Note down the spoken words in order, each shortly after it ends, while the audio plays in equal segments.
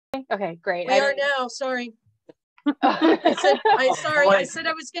recording? Okay, great. We are now, sorry. I said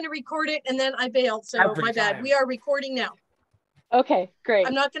I was going to record it and then I bailed, so my bad. We are recording now. Okay, great.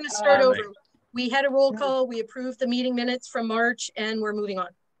 I'm not going to start over. We had a roll call, we approved the meeting minutes from March, and we're moving on.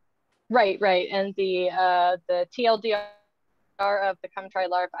 Right. And the TLDR of the Come Try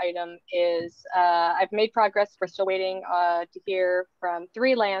LARP item is I've made progress. We're still waiting to hear from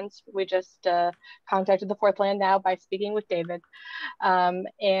 3 lands. We just contacted the 4th land now by speaking with David,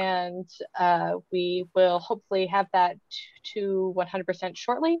 and we will hopefully have that to 100%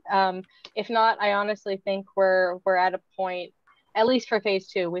 shortly. If not, I honestly think we're at a point, at least for phase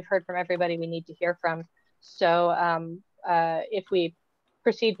 2, we've heard from everybody we need to hear from. So if we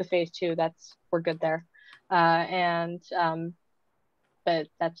proceed with phase 2, we're good there. But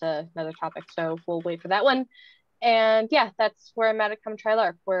that's another topic, so we'll wait for that one. And yeah, that's where I'm at Come Try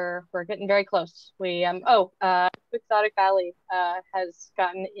LARP. We're getting very close. We Exotic Valley has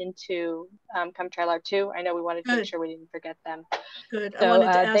gotten into Come Try LARP too. I know we wanted to make sure we didn't forget them. Good. So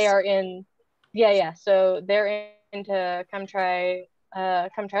they are in, so they're into Come Try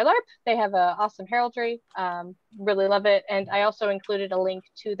LARP. They have an awesome heraldry. Really love it. And I also included a link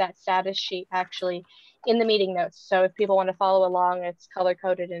to that status sheet actually in the meeting notes. So if people want to follow along, it's color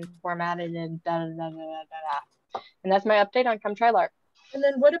coded and formatted and And that's my update on Come Try LARP. And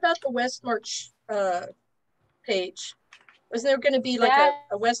then what about the Westmarch page? Was there going to be like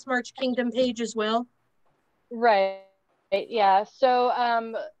a Westmarch Kingdom page as well? Right. Yeah. So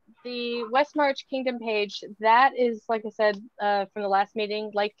the Westmarch Kingdom page, that is, like I said from the last meeting,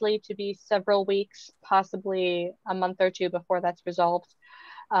 likely to be several weeks, possibly a month or 2 before that's resolved.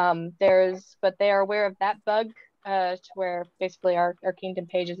 But they are aware of that bug to where basically our kingdom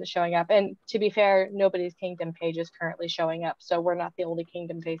page isn't showing up. And to be fair, nobody's kingdom page is currently showing up. So we're not the only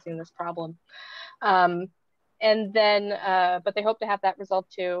kingdom facing this problem. And then, but they hope to have that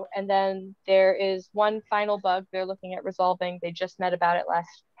resolved too. And then there is one final bug they're looking at resolving. They just met about it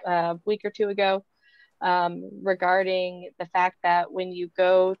last week or 2 ago. Regarding the fact that when you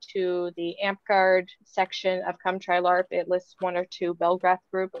go to the AMP Guard section of Come Try LARP, it lists 1 or 2 Belgrath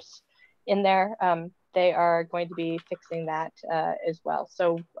groups in there. They are going to be fixing that as well.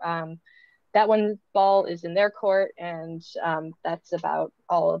 So that one ball is in their court, and that's about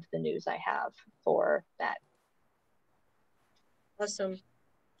all of the news I have for that. Awesome.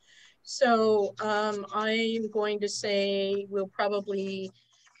 So I'm going to say we'll probably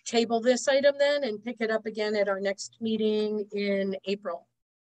table this item then and pick it up again at our next meeting in April.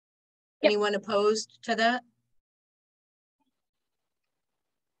 Yep. Anyone opposed to that?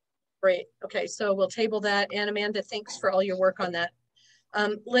 Great. Okay, so we'll table that. And Amanda, thanks for all your work on that.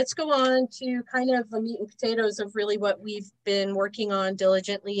 Let's go on to kind of the meat and potatoes of really what we've been working on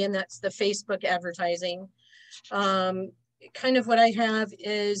diligently, and that's the Facebook advertising. Kind of what I have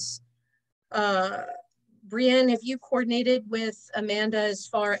is Brienne, have you coordinated with Amanda as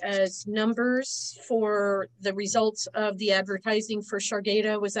far as numbers for the results of the advertising for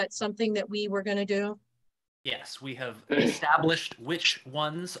Shargata? Was that something that we were going to do? Yes, we have established which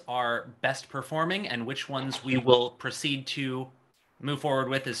ones are best performing and which ones we will proceed to move forward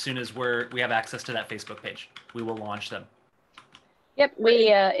with as soon as we have access to that Facebook page. We will launch them. Yep,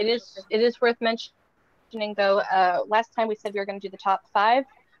 it is worth mentioning though. Last time we said we were going to do the top 5,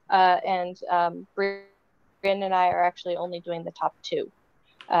 and Brienne and I are actually only doing the top 2,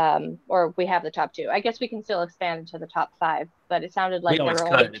 or we have the top 2. I guess we can still expand into the top 5, but it sounded like there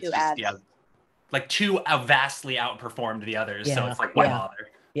were only 2 ads. Yeah, like 2 vastly outperformed the others, so it's like why bother?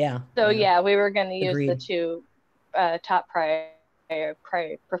 Yeah. So yeah, we were going to use the 2 top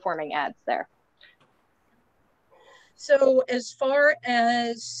performing ads there. So as far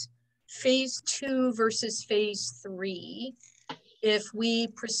as phase 2 versus phase 3. If we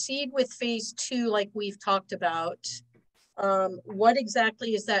proceed with phase 2, like we've talked about, what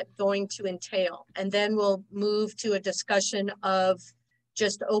exactly is that going to entail? And then we'll move to a discussion of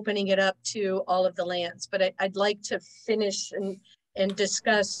just opening it up to all of the lands. But I'd like to finish and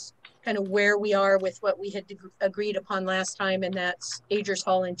discuss kind of where we are with what we had agreed upon last time, and that's Agers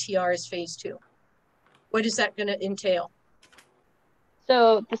Hall and TR is phase 2. What is that going to entail?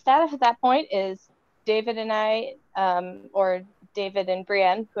 So the status at that point is David and I, or David and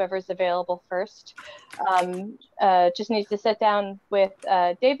Brienne, whoever's available first, just needs to sit down with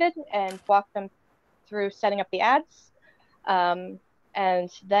David and walk them through setting up the ads. And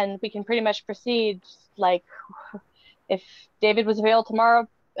then we can pretty much proceed. Like if David was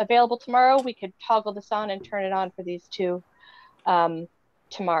available tomorrow, we could toggle this on and turn it on for these 2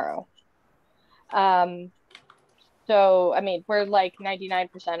 tomorrow. So, I mean, we're like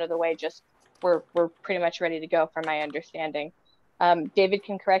 99% of the way, we're pretty much ready to go from my understanding. David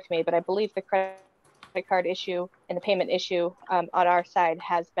can correct me, but I believe the credit card issue and the payment issue on our side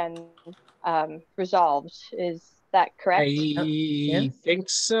has been resolved. Is that correct? I think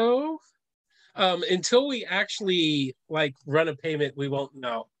so. Until we actually like run a payment, we won't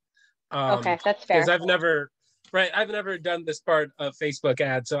know. Okay, that's fair. Because I've never done this part of Facebook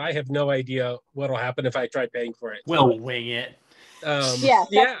ads, so I have no idea what'll happen if I try paying for it. We'll wing it. Yeah,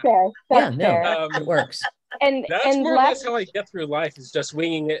 that's fair. That's fair. It works. And that's more or less how I get through life, is just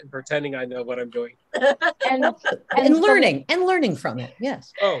winging it and pretending I know what I'm doing. and learning from it.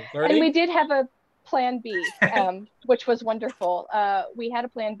 Yes. Oh, learning. And we did have a plan B, which was wonderful. We had a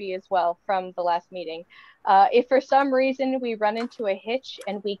plan B as well from the last meeting. If for some reason we run into a hitch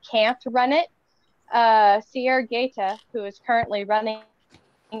and we can't run it, Sierra Gaeta, who is currently running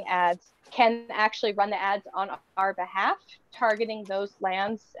ads, can actually run the ads on our behalf, targeting those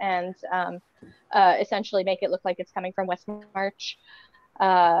lands and essentially make it look like it's coming from Westmarch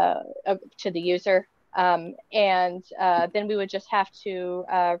to the user. And then we would just have to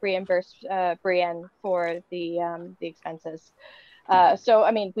reimburse Brienne for the expenses. So,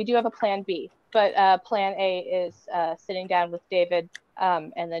 I mean, we do have a plan B, but plan A is sitting down with David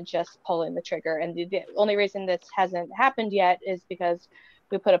and then just pulling the trigger. And the only reason this hasn't happened yet is because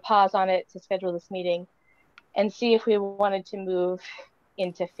we put a pause on it to schedule this meeting and see if we wanted to move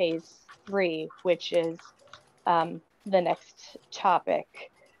into phase 3, which is the next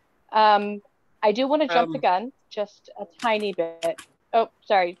topic. I do want to jump the gun just a tiny bit. Oh,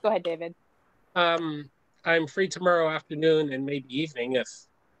 sorry. Go ahead, David. I'm free tomorrow afternoon and maybe evening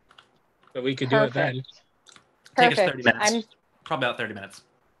but we could do it then. Take us 30 minutes. Probably about 30 minutes.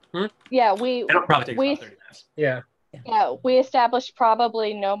 Yeah, it'll probably take about 30 minutes. Yeah. Yeah, we established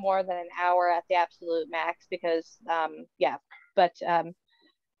probably no more than an hour at the absolute max because,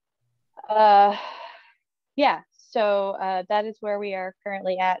 so that is where we are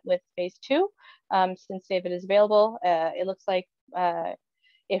currently at with phase 2. Since David is available, it looks like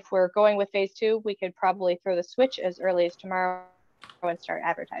if we're going with phase 2, we could probably throw the switch as early as tomorrow and start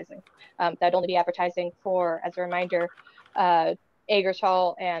advertising. That'd only be advertising for, as a reminder, Aegir's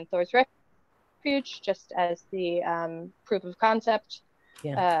Hall and Thor's Refuge, just as the proof of concept.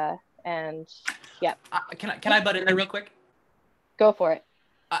 Can I butt in there real quick? Go for it.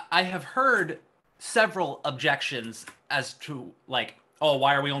 I have heard several objections as to like, oh,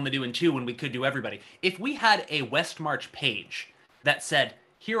 why are we only doing 2 when we could do everybody? If we had a Westmarch page that said,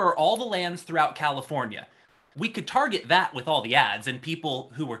 here are all the lands throughout California, we could target that with all the ads, and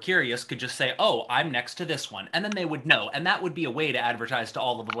people who were curious could just say, oh, I'm next to this one, and then they would know, and that would be a way to advertise to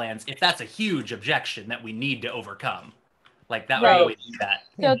all of the lands if that's a huge objection that we need to overcome. Like, that would be a way to do that.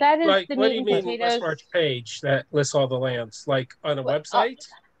 So that is like, the what do you mean potatoes. Westmarch page that lists all the lands? Like on a website?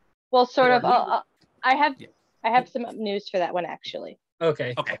 Well, sort of. I have some news for that one, actually.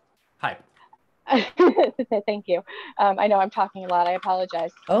 Okay. Hype. Thank you. I know I'm talking a lot. I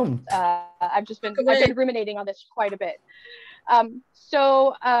apologize. I've been ruminating on this quite a bit.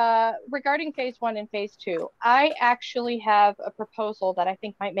 So regarding phase 1 and phase 2, I actually have a proposal that I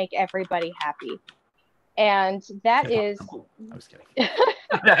think might make everybody happy. And that is... I was kidding.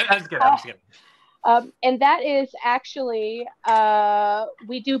 I was kidding. And that is actually,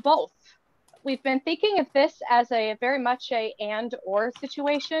 we do both. We've been thinking of this as a very much a and or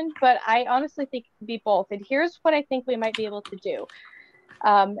situation, but I honestly think it could be both. And here's what I think we might be able to do.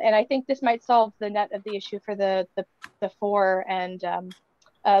 And I think this might solve the nut of the issue for the 4 and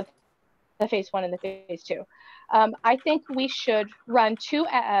the phase 1 and the phase 2. I think we should run two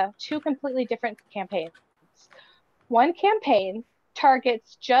completely different campaigns. One campaign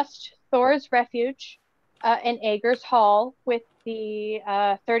targets just Thor's Refuge and Aegir's Hall with the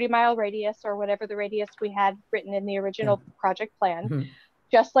 30-mile radius, or whatever the radius we had written in the original project plan,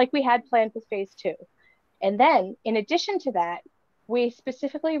 just like we had planned with phase 2. And then, in addition to that, we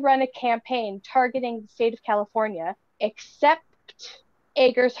specifically run a campaign targeting the state of California, except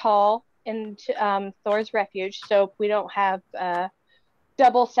Aegir's Hall and Thor's Refuge, so we don't have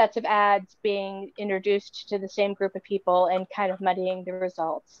double sets of ads being introduced to the same group of people and kind of muddying the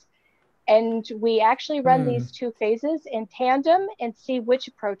results. And we actually run these 2 phases in tandem and see which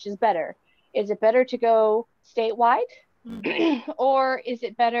approach is better. Is it better to go statewide or is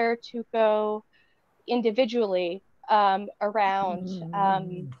it better to go individually around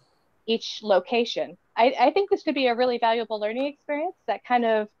each location? I think this could be a really valuable learning experience that kind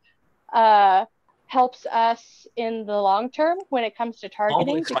of helps us in the long term when it comes to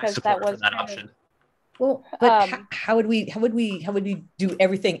targeting, because that was that option. Well, but how would we do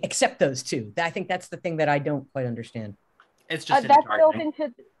everything except those 2? I think that's the thing that I don't quite understand. It's just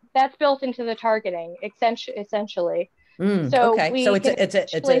that's built into the targeting essentially. So okay. we So can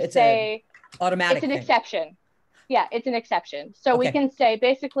it's say automatic it's an thing. exception. Yeah, it's an exception. So we can say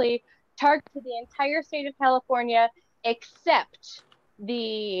basically target to the entire state of California except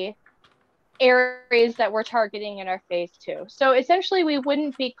the areas that we're targeting in our phase 2. So essentially we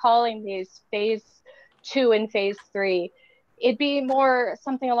wouldn't be calling these phase 2 and phase 3. It'd be more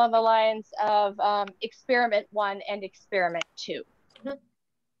something along the lines of experiment 1 and experiment 2.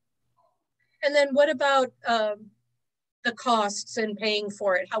 And then what about the costs and paying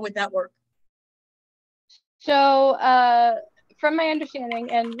for it? How would that work? So from my understanding,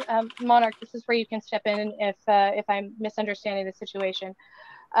 and Monarch, this is where you can step in if I'm misunderstanding the situation.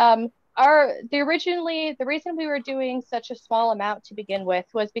 The reason we were doing such a small amount to begin with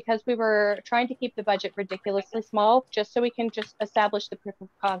was because we were trying to keep the budget ridiculously small, just so we can just establish the proof of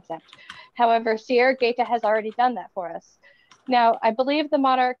concept. However, Sierra Gata has already done that for us. Now, I believe the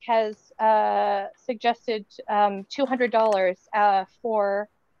Monarch has suggested $200 for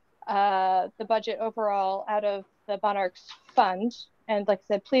the budget overall out of the Monarch's fund. And like I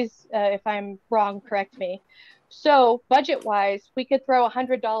said, please, if I'm wrong, correct me. So budget-wise, we could throw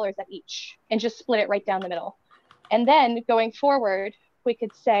 $100 at each and just split it right down the middle. And then going forward, we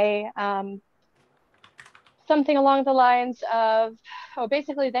could say something along the lines of,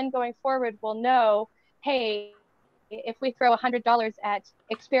 basically then going forward, we'll know, hey, if we throw $100 at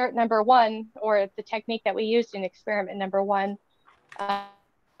experiment number 1, or the technique that we used in experiment number 1,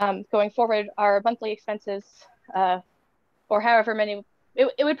 going forward, our monthly expenses, or however many,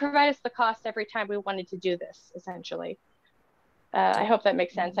 it would provide us the cost every time we wanted to do this, essentially. I hope that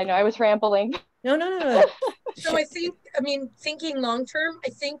makes sense. I know I was rambling. No. So I think, I mean, thinking long-term, I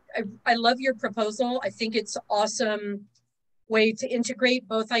think I love your proposal. I think it's an awesome way to integrate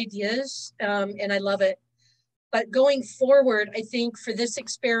both ideas, and I love it. But going forward, I think for this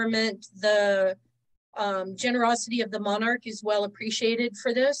experiment, the generosity of the Monarch is well appreciated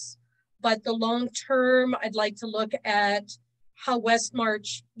for this. But the long-term, I'd like to look at how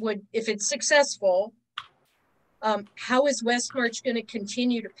Westmarch would, if it's successful, how is Westmarch going to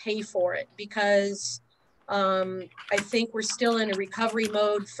continue to pay for it? Because I think we're still in a recovery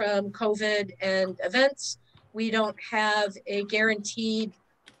mode from COVID and events. We don't have a guaranteed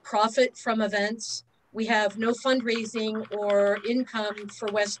profit from events. We have no fundraising or income for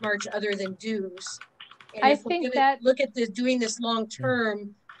Westmarch other than dues. And I if we're think going that to look at this, doing this long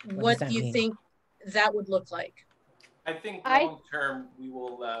term, what do you mean? think that would look like? I think long term we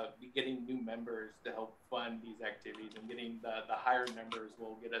will be getting new members to help fund these activities, and getting the higher members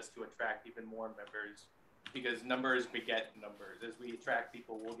will get us to attract even more members, because numbers beget numbers. As we attract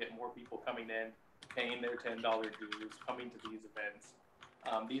people, we'll get more people coming in, paying their $10 dues, coming to these events.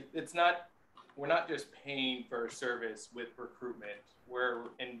 We're not just paying for a service with recruitment. We're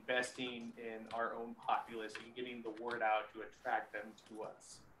investing in our own populace and getting the word out to attract them to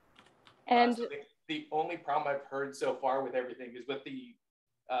us. And so the only problem I've heard so far with everything is with the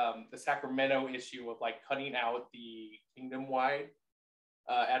Sacramento issue of like cutting out the kingdom-wide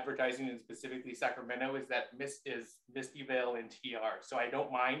advertising, and specifically Sacramento, is that Misty Vale and TR. So I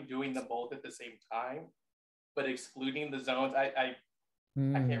don't mind doing them both at the same time, but excluding the zones, I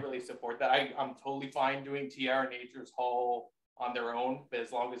can't really support that. I'm totally fine doing TR and Nature's Hall on their own, but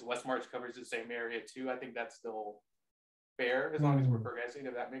as long as Westmarch covers the same area too, I think that's still fair, as long as we're progressing,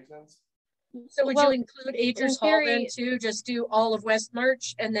 if that makes sense. So would you include Agers Hall then too? Just do all of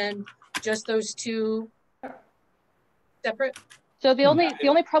Westmarch and then just those two separate? So the only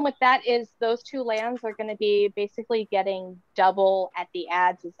problem with that is those two lands are going to be basically getting double at the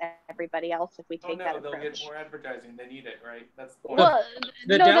ads as everybody else if we take that approach. They'll get more advertising. They need it, right? That's the point. Well,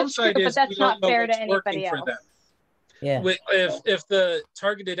 the no, downside that's true, is but that's we don't not know fair to what's anybody working else. for them. Yeah. If the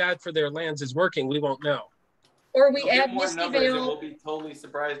targeted ad for their lands is working, we won't know. Or we They'll add get more Misty numbers, Vale. and we'll be totally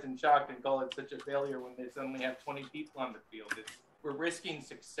surprised and shocked and call it such a failure when they suddenly have 20 people on the field. We're risking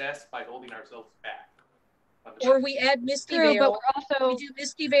success by holding ourselves back. Or we add Misty Vale. But we're also, we do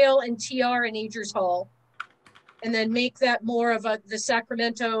Misty Vale and TR and Agers Hall, and then make that more of the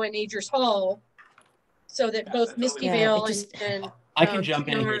Sacramento and Agers Hall, so that both Misty Vale and I can jump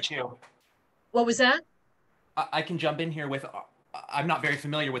TR. in here too. What was that? I can jump in here with. I'm not very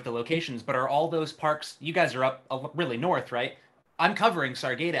familiar with the locations, but are all those parks? You guys are up really north, right? I'm covering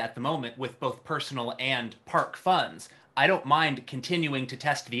Sargata at the moment with both personal and park funds. I don't mind continuing to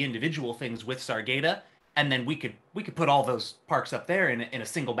test the individual things with Sargata, and then we could put all those parks up there in a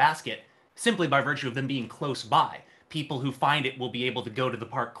single basket, simply by virtue of them being close by. People who find it will be able to go to the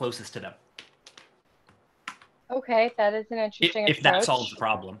park closest to them. Okay, that is an interesting approach. If that solves the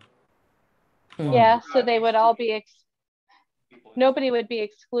problem. Yeah, so they would all be, nobody would be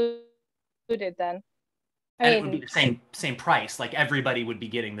excluded then. And it would be the same price. Like everybody would be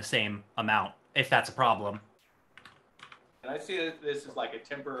getting the same amount if that's a problem. And I see that this is like a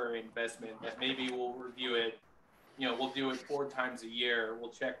temporary investment that maybe we'll review it. You know, we'll do it 4 times a year.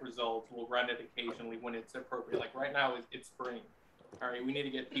 We'll check results. We'll run it occasionally when it's appropriate. Like right now, it's spring. All right, we need to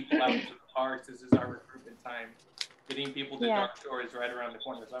get people out to the parks. This is our recruitment time. Getting people to Dark Shore is right around the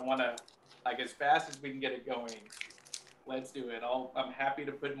corner. So I want to, like, as fast as we can get it going, let's do it. I'm happy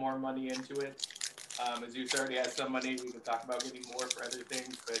to put more money into it. Zeus already has some money. We can talk about getting more for other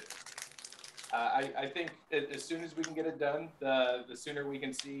things, but I think as soon as we can get it done, the sooner we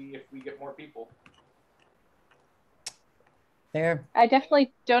can see if we get more people. There. I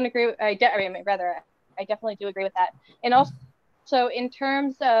definitely don't agree. I definitely do agree with that. And also in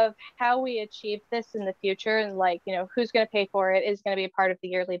terms of how we achieve this in the future and like, you know, who's going to pay for it is going to be a part of the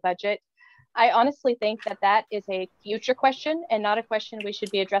yearly budget. I honestly think that is a future question and not a question we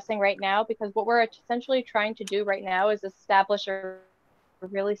should be addressing right now, because what we're essentially trying to do right now is establish a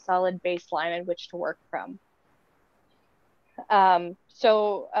really solid baseline in which to work from.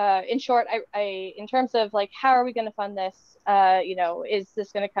 So in short, I in terms of like, how are we going to fund this? You know, is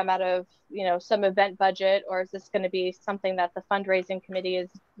this going to come out of, you know, some event budget, or is this going to be something that the fundraising committee is,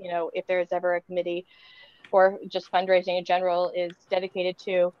 you know, if there is ever a committee or just fundraising in general is dedicated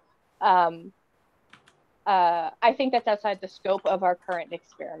to? I think that's outside the scope of our current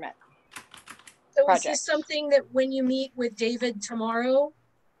experiment. So project. Is this something that when you meet with David tomorrow,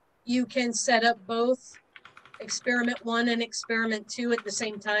 you can set up both experiment 1 and experiment 2 at the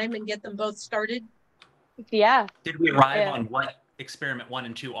same time and get them both started? Yeah. Did we arrive on what experiment 1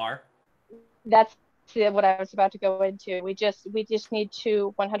 and 2 are? That's what I was about to go into. We just need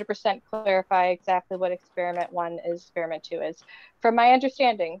to 100% clarify exactly what experiment 1 and experiment 2 is. From my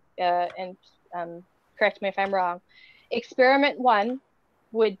understanding, and correct me if I'm wrong, experiment 1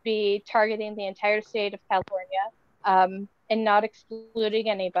 would be targeting the entire state of California and not excluding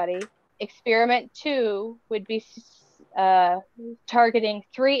anybody. Experiment 2 would be targeting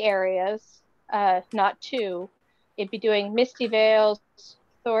 3 areas, not 2. It'd be doing Misty Vales,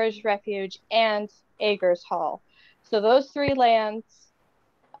 Thor's Refuge, and Ager's Hall. So those 3 lands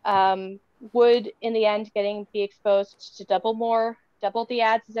would, in the end, be exposed to double the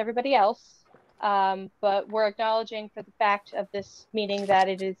ads as everybody else. But we're acknowledging for the fact of this meeting that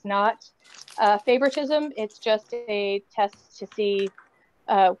it is not favoritism. It's just a test to see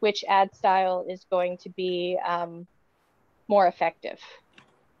which ad style is going to be more effective.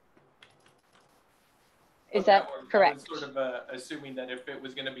 Is that correct? I was sort of assuming that if it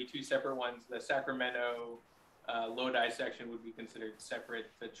was going to be 2 separate ones, the Sacramento Lodi section would be considered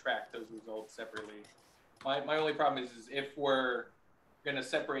separate to track those results separately. My only problem is if we're going to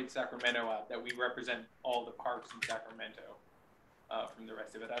separate Sacramento out, that we represent all the parks in Sacramento from the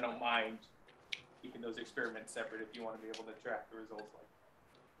rest of it. I don't mind keeping those experiments separate if you want to be able to track the results like that.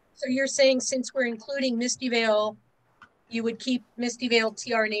 So you're saying since we're including Misty Vale, you would keep Misty Vale,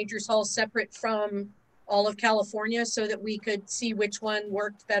 TR, and Agers Hall separate from all of California so that we could see which one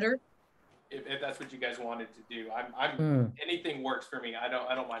worked better? If that's what you guys wanted to do, anything works for me. I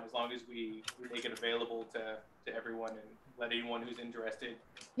don't mind as long as we make it available to everyone and let anyone who's interested.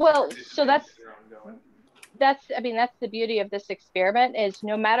 Well, so that's the beauty of this experiment is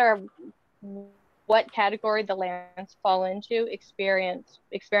no matter what category the lands fall into, experiment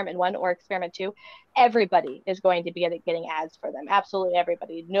 1 or experiment 2, everybody is going to be getting ads for them. Absolutely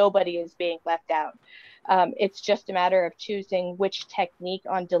everybody. Nobody is being left out. It's just a matter of choosing which technique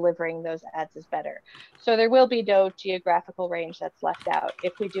on delivering those ads is better. So there will be no geographical range that's left out.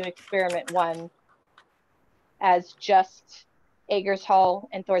 If we do experiment 1 as just Ager's Hall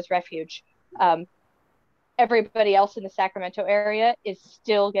and Thor's Refuge, everybody else in the Sacramento area is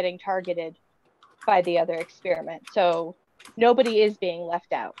still getting targeted by the other experiment. So nobody is being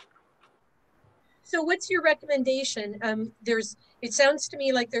left out. So what's your recommendation? It sounds to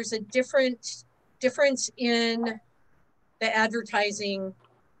me like there's a difference in the advertising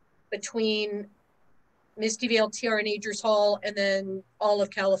between Misty Vale, TR, and Agers Hall, and then all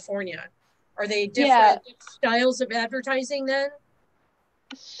of California. Are they different styles of advertising then?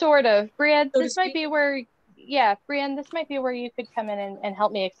 Sort of. Brianne, this might be where you could come in and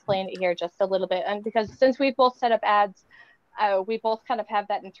help me explain it here just a little bit. And because since we both set up ads, we both kind of have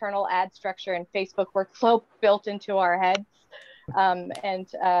that internal ad structure and Facebook workflow built into our heads.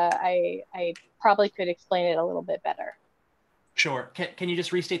 I probably could explain it a little bit better. Sure. Can you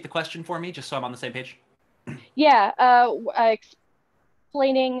just restate the question for me, just so I'm on the same page? Yeah.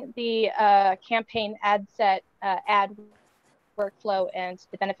 Explaining the campaign ad set ad workflow and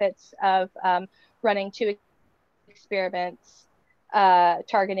the benefits of running 2 experiments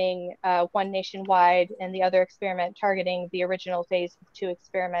targeting one nationwide, and the other experiment targeting the original phase 2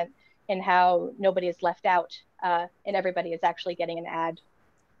 experiment, and how nobody is left out and everybody is actually getting an ad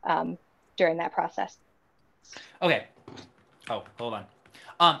during that process. Okay. Oh, hold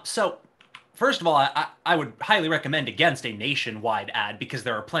on. So first of all, I would highly recommend against a nationwide ad because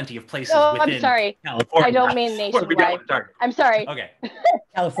there are plenty of places within I'm sorry. California. I don't mean nationwide. I'm sorry. Okay.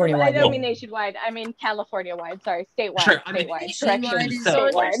 California-wide. I don't mean nationwide. I mean California-wide. Sorry, statewide. Sure. Statewide. Nationwide is So-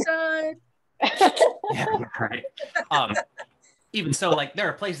 on your side. Yeah, right. Even so, like, there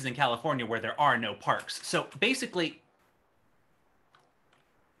are places in California where there are no parks. So basically,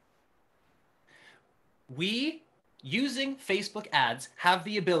 we, using Facebook ads, have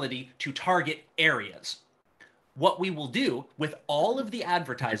the ability to target areas. What we will do with all of the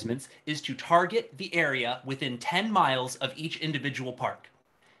advertisements is to target the area within 10 miles of each individual park.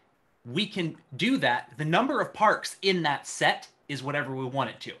 We can do that. The number of parks in that set is whatever we want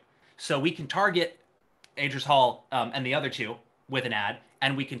it to. So we can target Agers Hall and the other two with an ad,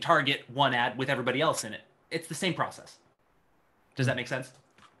 and we can target one ad with everybody else in it. It's the same process. Does that make sense?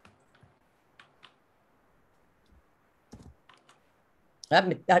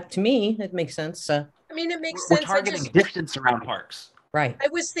 That to me, that makes sense. I mean, it makes We're sense. targeting distance around parks. Right. I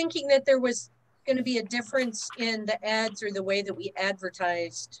was thinking that there was going to be a difference in the ads or the way that we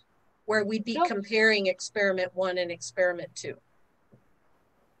advertised, where we'd be comparing experiment 1 and experiment 2.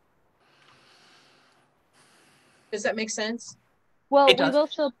 Does that make sense? Well, It does.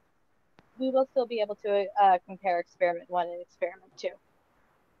 we will still be able to compare experiment 1 and experiment 2.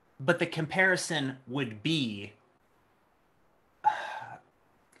 But the comparison would be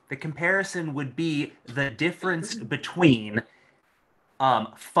the difference between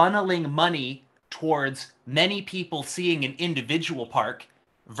funneling money towards many people seeing an individual park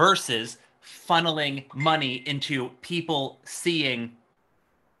versus funneling money into people seeing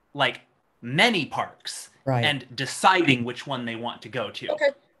like many parks, Right. and deciding which one they want to go to. Okay,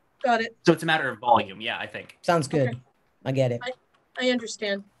 got it. So it's a matter of volume, yeah, I think. Sounds good. Okay. I get it. I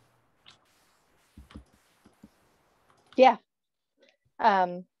understand. Yeah.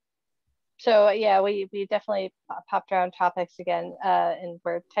 So yeah, we definitely popped around topics again, and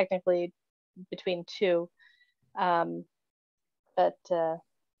we're technically between two. But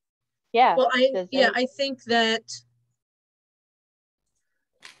yeah. Well, I think that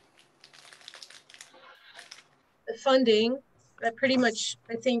the funding, that pretty much,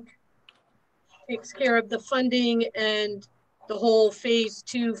 I think, takes care of the funding and the whole phase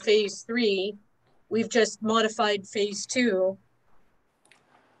 2, phase 3. We've just modified phase 2.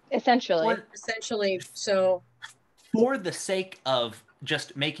 Essentially. So for the sake of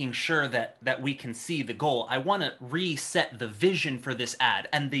just making sure that we can see the goal, I want to reset the vision for this ad.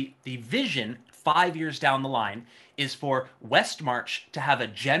 And the vision 5 years down the line is for Westmarch to have a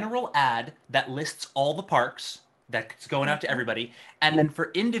general ad that lists all the parks that's going out to everybody, and then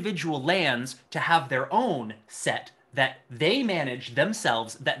for individual lands to have their own set that they manage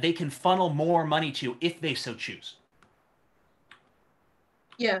themselves, that they can funnel more money to if they so choose.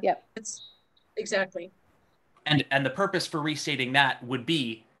 yeah, Yep. That's exactly. And the purpose for restating that would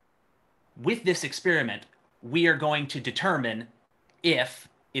be, with this experiment, we are going to determine if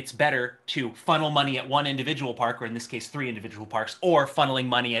it's better to funnel money at one individual park, or in this case 3 individual parks, or funneling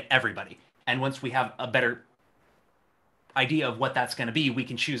money at everybody. And once we have a better idea of what that's going to be, we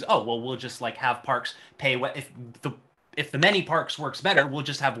can choose, oh, well, we'll just like have parks pay what, if the many parks works better, we'll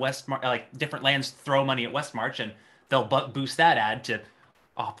just have different lands throw money at Westmarch, and they'll boost that ad to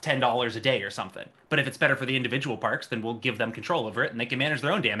 $10 a day or something. But if it's better for the individual parks, then we'll give them control over it and they can manage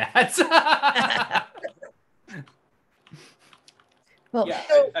their own damn ads. Well, yeah,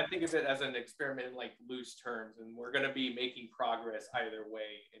 I think of it as an experiment in like loose terms, and we're going to be making progress either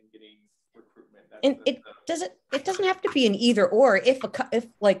way in getting recruitment. And it doesn't have to be an either or. If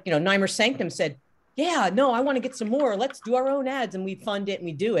like, you know, Neimer Sanctum said, yeah, no, I want to get some more, let's do our own ads, and we fund it and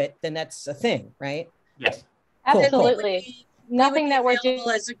we do it, then that's a thing, right? Yes. Cool. Absolutely. Nothing that we're doing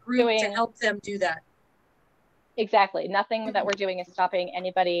as a group to help them do that. Exactly. Nothing that we're doing is stopping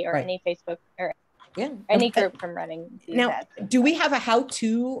anybody or any Facebook or any group from running these ads. Do we have a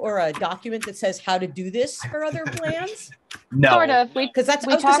how-to or a document that says how to do this for other plans? No. Sort of. Because I was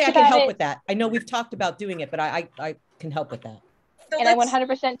going to say I can help with that. I know we've talked about doing it, but I can help with that. So and I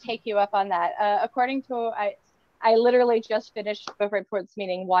 100% take you up on that. According to, I literally just finished before this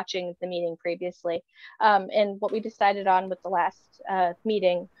meeting watching the meeting previously. And what we decided on with the last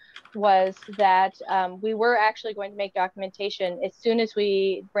meeting was that we were actually going to make documentation as soon as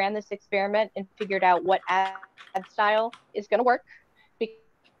we ran this experiment and figured out what ad style is going to work,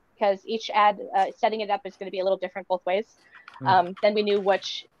 because each ad, setting it up is going to be a little different both ways. Then we knew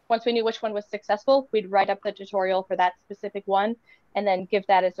once we knew which one was successful, we'd write up the tutorial for that specific one and then give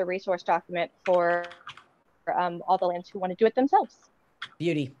that as a resource document for all the lands who want to do it themselves.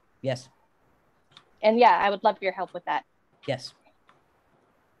 Beauty. Yes. And yeah, I would love your help with that. Yes.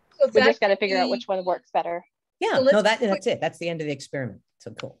 So We just got to figure out which one works better. Yeah, So no, that's it. That's the end of the experiment.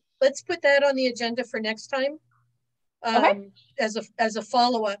 So cool. Let's put that on the agenda for next time. Okay. As a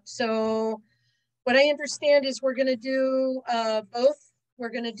follow-up. So what I understand is we're going to do both. We're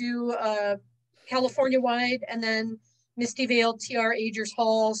going to do California-wide and then Misty Vale, TR, Agers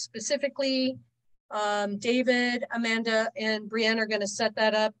Hall specifically. David, Amanda, and Brienne are going to set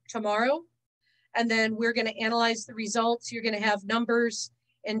that up tomorrow. And then we're going to analyze the results. You're going to have numbers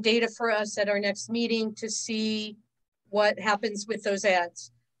and data for us at our next meeting to see what happens with those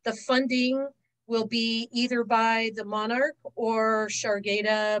ads. The funding will be either by the Monarch or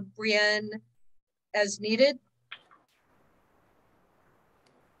Shargata, Brienne, as needed.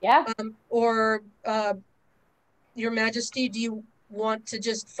 Yeah. Or Your Majesty, do you want to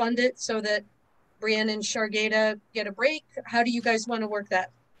just fund it so that Brienne and Shargata get a break? How do you guys want to work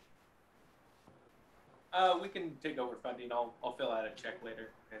that? We can take over funding. I'll fill out a check later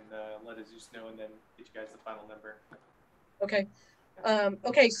and let Azus know, and then get you guys the final number. Okay.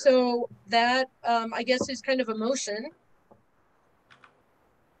 Okay, so that I guess is kind of a motion.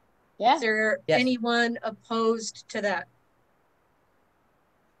 Yeah. Is there anyone opposed to that?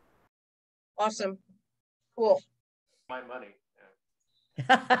 Awesome. Cool. My money.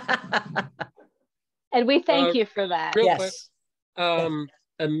 And we thank you for that. Real Yes. quick.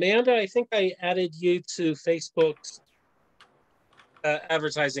 Amanda, I think I added you to Facebook's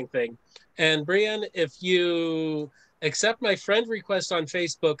advertising thing. And Brienne, if you accept my friend request on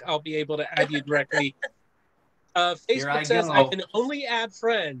Facebook, I'll be able to add you directly. Facebook says I can only add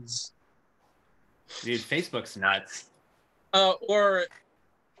friends. Dude, Facebook's nuts. Or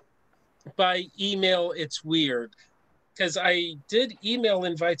by email, it's weird. Because I did email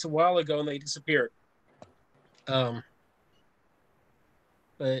invites a while ago and they disappeared.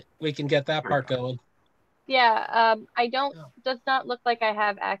 But we can get that part going. Yeah, does not look like I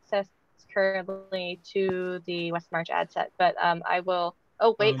have access currently to the Westmarch ad set, but I will.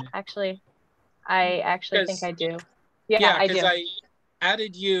 Oh wait, I actually think I do. Yeah, I do. Because I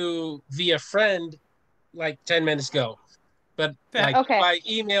added you via friend like 10 minutes ago, but by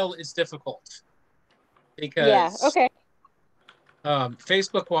email is difficult because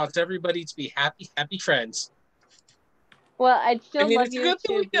Facebook wants everybody to be happy friends. Well, I'd still love it's you a good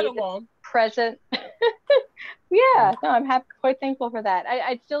thing to we get be along. Present. Yeah, no, I'm quite thankful for that.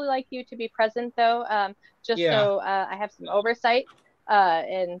 I'd still like you to be present though, just so I have some oversight,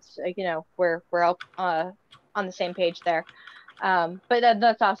 and we're all on the same page there. But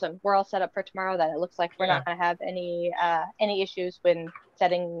that's awesome. We're all set up for tomorrow. Then it looks like we're not going to have any issues when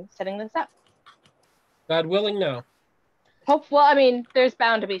setting this up. God willing, no. Well, I mean, there's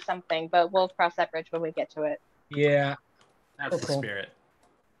bound to be something, but we'll cross that bridge when we get to it. Yeah. That's the spirit.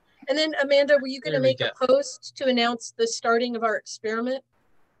 And then Amanda, were you going to make a post to announce the starting of our experiment?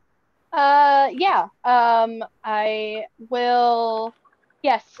 Yeah. I will.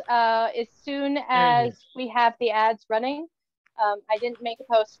 Yes. As soon as we have the ads running, I didn't make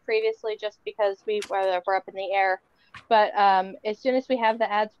a post previously just because we're up in the air. But as soon as we have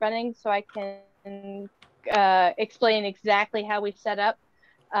the ads running, so I can explain exactly how we set up,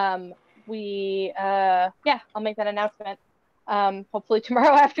 I'll make that announcement. Hopefully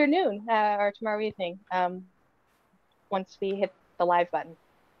tomorrow afternoon or tomorrow evening, once we hit the live button.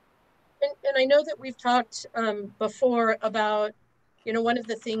 And I know that we've talked before about, one of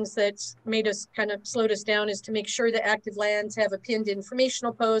the things that's made us kind of slowed us down is to make sure that active lands have a pinned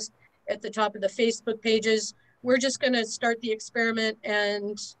informational post at the top of the Facebook pages. We're just going to start the experiment.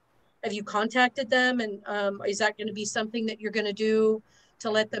 And have you contacted them? And is that going to be something that you're going to do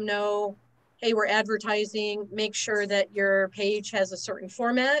to let them know, hey, we're advertising, make sure that your page has a certain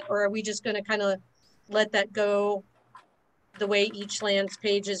format? Or are we just going to kind of let that go the way each land's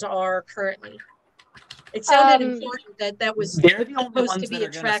pages are currently? It sounded important that was they're the only supposed ones to be that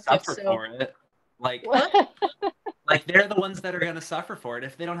are going to attractive. suffer for it. Like they're the ones that are going to suffer for it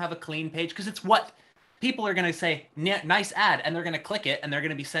if they don't have a clean page, because it's what people are going to say, nice ad, and they're going to click it and they're going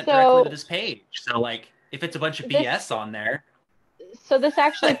to be sent directly to this page. So like if it's a bunch of BS on there. So this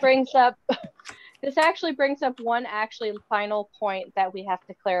actually brings up one final point that we have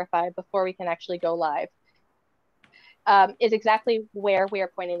to clarify before we can actually go live. Is exactly where we are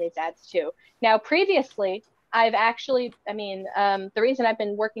pointing these ads to. Now, previously, the reason I've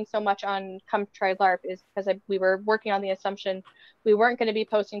been working so much on Come Try LARP is because we were working on the assumption we weren't going to be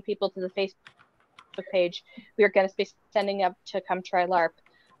posting people to the Facebook page, we are going to be sending up to Come Try LARP.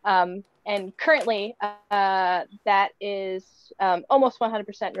 And currently, that is almost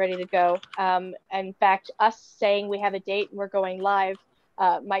 100% ready to go. In fact, us saying we have a date and we're going live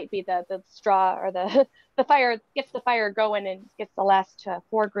might be the straw or the fire, gets the fire going and gets the last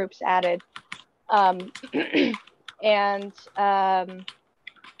 4 groups added. And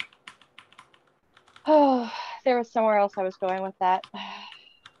oh, there was somewhere else I was going with that.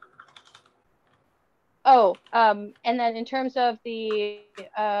 Oh, and then in terms of the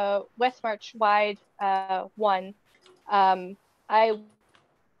Westmarch wide one, I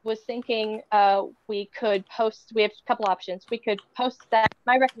was thinking we could post, we have a couple options. We could post that,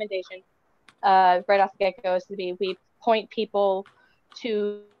 my recommendation right off the get-go is to be, we point people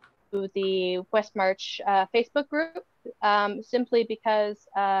to the Westmarch Facebook group, simply because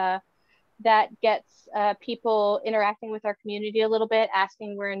that gets people interacting with our community a little bit,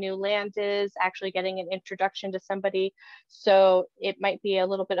 asking where a new land is, actually getting an introduction to somebody. So it might be a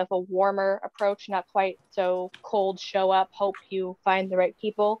little bit of a warmer approach, not quite so cold show up, hope you find the right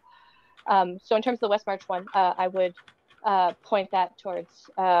people. So in terms of the Westmarch one, I would point that towards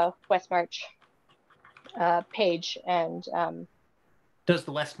Westmarch page. And does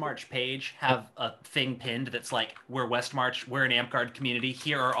the Westmarch page have a thing pinned that's like, we're Westmarch, we're an AmpGuard community,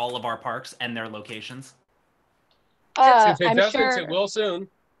 here are all of our parks and their locations? If it I'm doesn't, sure it will soon.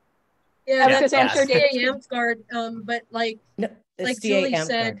 Yeah, Yeah, that's I'm also sure DA AmpGuard, but like Julie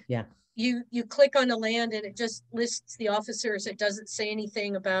said, yeah. you click on a land and it just lists the officers. It doesn't say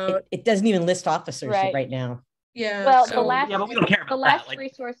anything about. It doesn't even list officers Right. now. Yeah. Well, so, the last, yeah, but we don't care about the last that.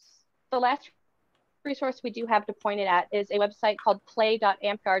 Like, resource we do have to point it at is a website called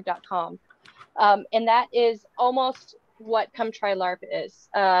play.ampguard.com. And that is almost what Come Try LARP is.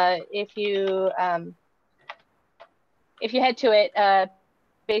 If you head to it,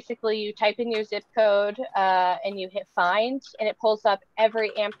 basically you type in your zip code and you hit find, and it pulls up every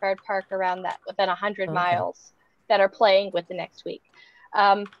AmpGuard park around that within 100 miles that are playing with the next week.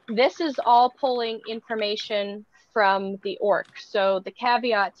 This is all pulling information from the orc. So the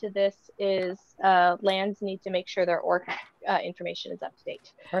caveat to this is lands need to make sure their orc information is up to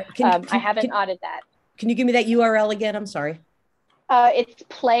date. Right. I haven't audited that. Can you give me that URL again? I'm sorry. It's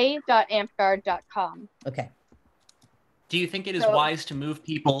play.ampguard.com. Okay. Do you think it is wise to move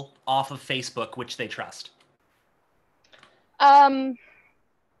people off of Facebook, which they trust? That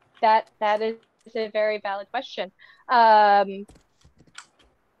is a very valid question. Yeah,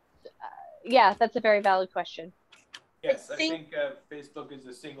 that's a very valid question. Yes, I think Facebook is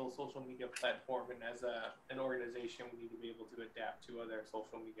a single social media platform, and as an organization, we need to be able to adapt to other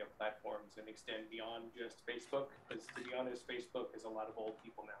social media platforms and extend beyond just Facebook, because to be honest, Facebook is a lot of old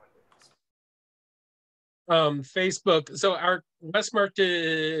people nowadays. Facebook, so our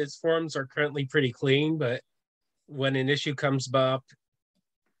Westmarch's forums are currently pretty clean, but when an issue comes up,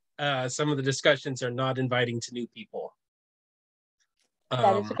 some of the discussions are not inviting to new people.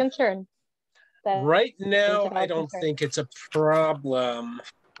 That is a concern. Right now, I don't think it's a problem.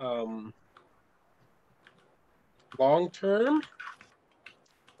 Long term,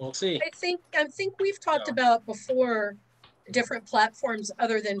 we'll see. I think we've talked about before different platforms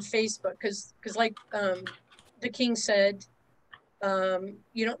other than Facebook, because like the King said,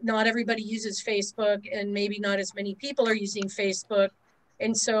 not everybody uses Facebook, and maybe not as many people are using Facebook,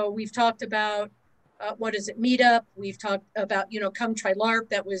 and so we've talked about Meetup. We've talked about Come Try LARP.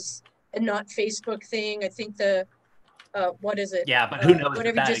 That was a not Facebook thing. I think what is it? Yeah, but who knows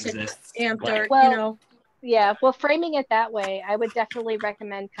whatever that just exists? AmpGuard, well, yeah. Well, framing it that way, I would definitely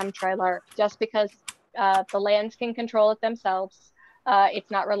recommend Come Try LARP, just because the lands can control it themselves. It's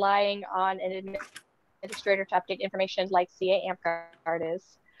not relying on an administrator to update information like CA AmpGuard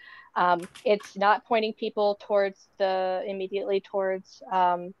is. It's not pointing people immediately towards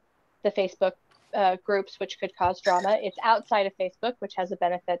the Facebook groups, which could cause drama. It's outside of Facebook, which has a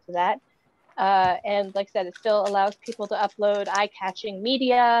benefit to that. And like I said, it still allows people to upload eye-catching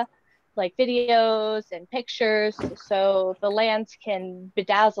media, like videos and pictures, so the lands can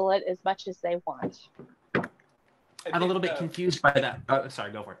bedazzle it as much as they want. I'm a little bit confused by that.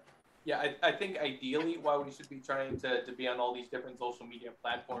 Sorry, go for it. Yeah, I think ideally, while we should be trying to be on all these different social media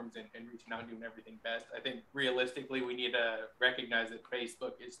platforms and reaching out and doing everything best, I think realistically we need to recognize that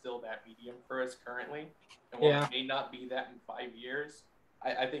Facebook is still that medium for us currently. And while it may not be that in 5 years,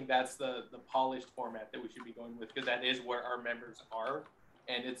 I think that's the polished format that we should be going with, because that is where our members are,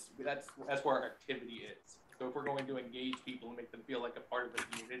 and that's where our activity is. So if we're going to engage people and make them feel like a part of the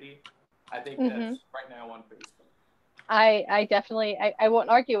community, I think that's right now on Facebook. I definitely I won't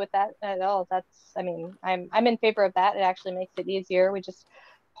argue with that at all. I'm in favor of that. It actually makes it easier. We just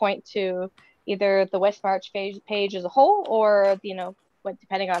point to either the Westmarch page as a whole, or what,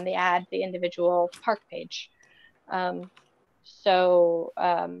 depending on the ad, the individual park page. So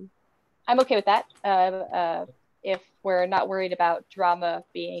I'm okay with that. If we're not worried about drama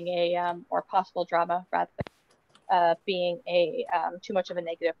being or possible drama rather, being too much of a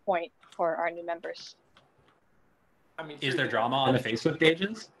negative point for our new members. I mean, is there drama on the Facebook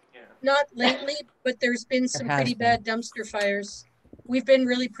pages? Yeah. Not lately, but there's been some pretty bad dumpster fires. We've been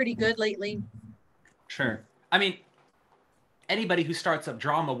really pretty good lately. Sure. I mean, anybody who starts up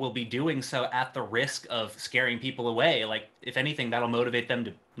drama will be doing so at the risk of scaring people away. Like, if anything, that'll motivate them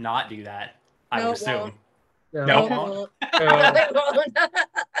to not do that, I would assume. No, it won't? It won't.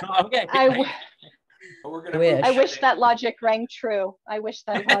 Okay. But we're gonna I wish that logic rang true. I wish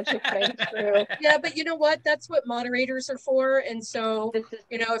that logic rang true. Yeah, but you know what? That's what moderators are for. And so,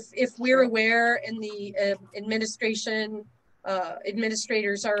 if we're aware and the administrators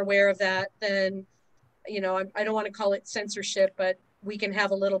are aware of that, then, I don't want to call it censorship, but we can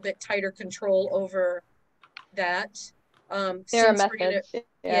have a little bit tighter control over that. There are methods.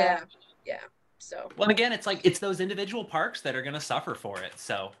 Yeah. So. Well, again, it's those individual parks that are going to suffer for it.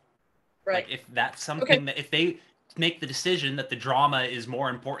 So, right. Like, if that's something that, if they make the decision that the drama is more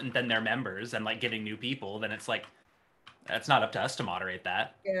important than their members and like getting new people, then it's like, that's not up to us to moderate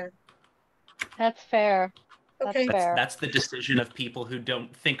that. Yeah. That's fair. Okay. That's the decision of people who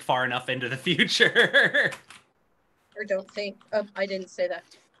don't think far enough into the future. Or don't think. I didn't say that.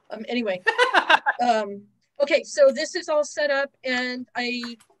 Anyway. Okay, so this is all set up, and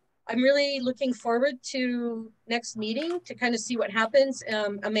I'm really looking forward to next meeting to kind of see what happens.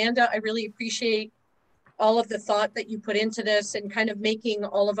 Amanda, I really appreciate all of the thought that you put into this and kind of making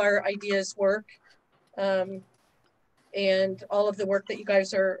all of our ideas work. And all of the work that you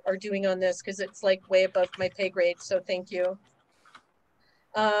guys are doing on this, because it's like way above my pay grade. So thank you.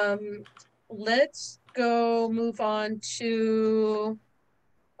 Let's go move on to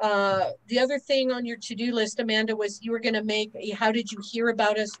the other thing on your to-do list, Amanda, was you were going to make a "How did you hear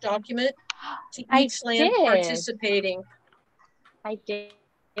about us" document to each land participating. I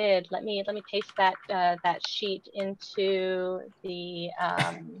did. Let me paste that sheet into the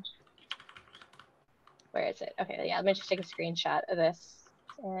where is it? Okay, yeah, let me just take a screenshot of this.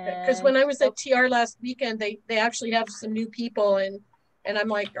 Because when I was at TR last weekend, they actually have some new people, and I'm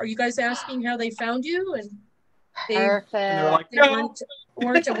like, are you guys asking how they found you? And they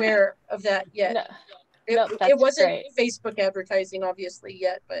weren't aware of that yet. No, it wasn't great. Facebook advertising, obviously,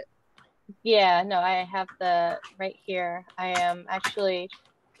 yet, but yeah, no, I have the right here. I am actually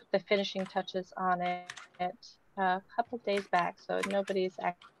the finishing touches on it a couple days back, so nobody's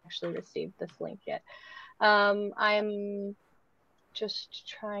actually received this link yet. I'm just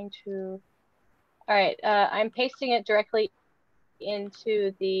trying to. All right, I'm pasting it directly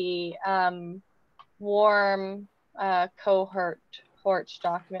into the warm cohort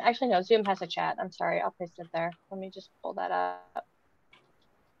document. Actually, no, Zoom has a chat. I'm sorry, I'll paste it there. Let me just pull that up.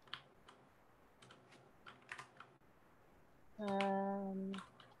 There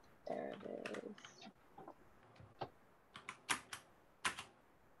it is.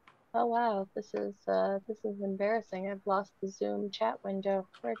 Oh wow, this is embarrassing. I've lost the Zoom chat window.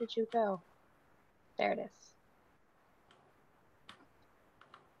 Where did you go? There it is.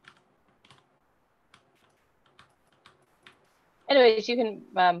 Anyways, you can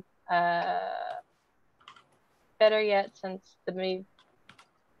better yet, since the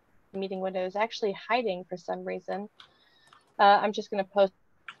meeting window is actually hiding for some reason, I'm just going to post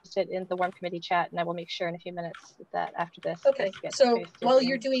it in the Warm Committee chat, and I will make sure in a few minutes that after this. Okay, so while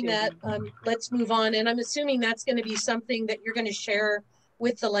you're doing that, let's move on. And I'm assuming that's going to be something that you're going to share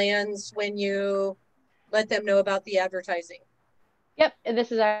with the lands when you let them know about the advertising. Yep, and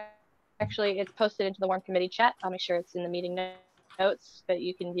this is actually, it's posted into the Warm Committee chat. I'll make sure it's in the meeting notes, but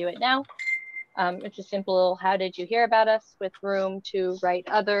you can view it now. It's a simple "How did you hear about us?" with room to write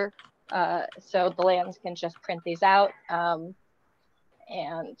other, so the lands can just print these out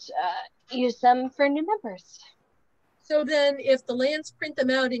and use them for new members. So then if the lands print them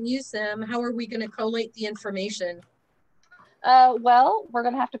out and use them, how are we going to collate the information? Well, we're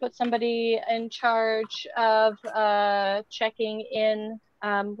going to have to put somebody in charge of checking in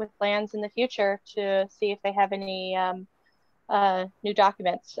with lands in the future to see if they have any new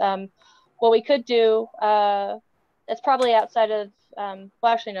documents. What we could do, that's probably outside of, well,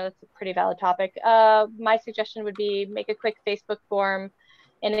 actually, no, that's a pretty valid topic. My suggestion would be make a quick Facebook form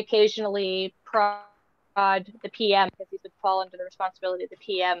and occasionally prod the PM, because these would fall under the responsibility of the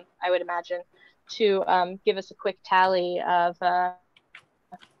PM, I would imagine, to give us a quick tally of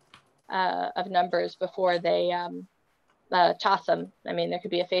numbers before they toss them. I mean, there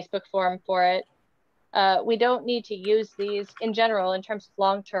could be a Facebook forum for it. We don't need to use these in general in terms of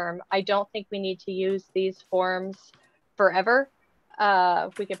long term. I don't think we need to use these forms forever.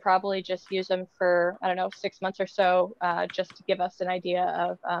 We could probably just use them for, I don't know, 6 months or so, just to give us an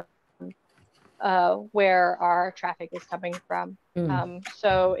idea of where our traffic is coming from.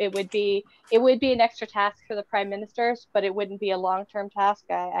 So it would be an extra task for the prime ministers, but it wouldn't be a long-term task.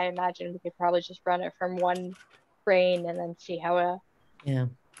 I imagine we could probably just run it from one brain and then see how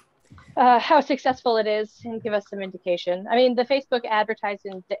successful it is and give us some indication. I mean, the Facebook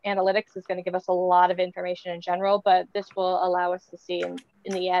advertising analytics is going to give us a lot of information in general, but this will allow us to see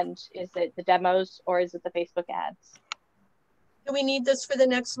in the end, is it the demos or is it the Facebook ads? Do we need this for the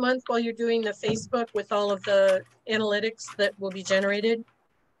next month while you're doing the Facebook with all of the analytics that will be generated?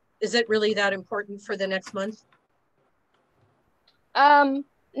 Is it really that important for the next month?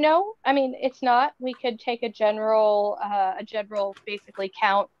 No, I mean, it's not. We could take a general basically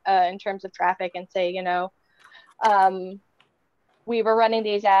count in terms of traffic and say, we were running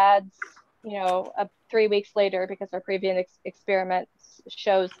these ads, 3 weeks later, because our previous experiments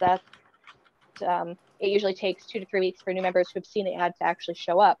shows that it usually takes 2 to 3 weeks for new members who have seen the ad to actually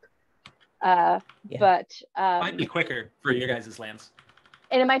show up. But might be quicker for your guys' lands.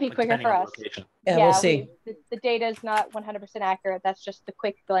 And it might be quicker for us. Yeah, we'll see. The data is not 100% accurate. That's just the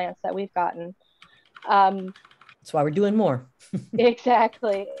quick glance that we've gotten. That's why we're doing more.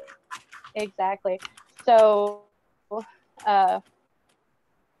 Exactly. So, yeah,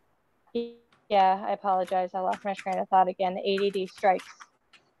 I apologize. I lost my train of thought again. ADD strikes.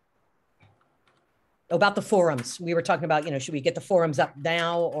 About the forums. We were talking about, should we get the forums up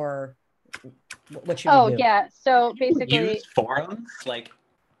now or what should we do? Oh, yeah. So basically. Use forums?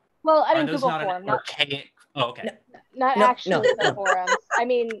 Well, I mean, Google Form. Not actually the forums. I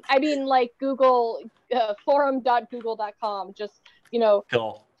mean, like Google, forum.google.com. Just,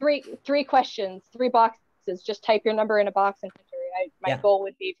 cool. three questions, 3 boxes. Just type your number in a box and enter. My goal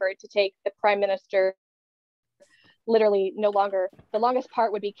would be for it to take the prime minister literally no longer. The longest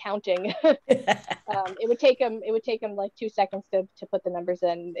part would be counting. It would take him like 2 seconds to put the numbers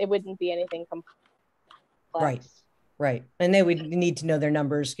in. It wouldn't be anything complex. Right. And they would need to know their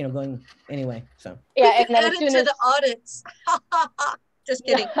numbers, going anyway. So yeah, and then as soon as the audits. Just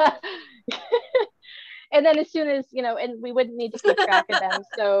kidding. And then as soon as, and we wouldn't need to keep track of them.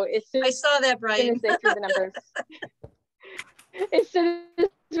 So as soon I saw that, Brian. as they threw the numbers. As soon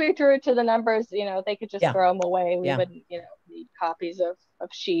as we threw it to the numbers, they could just throw them away. We wouldn't, need copies of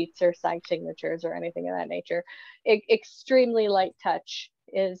sheets or signed signatures or anything of that nature. Extremely light touch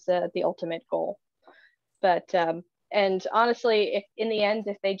is the ultimate goal. But and honestly, if in the end,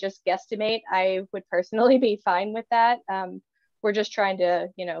 if they just guesstimate, I would personally be fine with that. We're just trying to,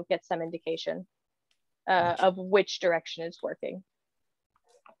 get some indication of which direction is working.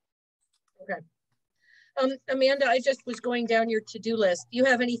 Okay. Amanda, I just was going down your to-do list. Do you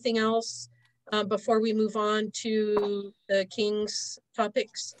have anything else before we move on to the King's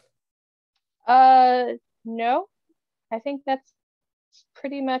topics? No, I think that's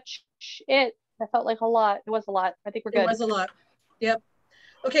pretty much it. I felt like a lot. It was a lot. I think we're good. It was a lot. Yep.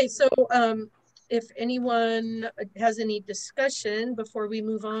 Okay, so if anyone has any discussion before we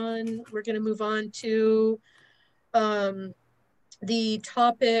move on, we're going to move on to the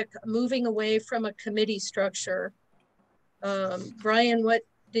topic moving away from a committee structure. Brian, what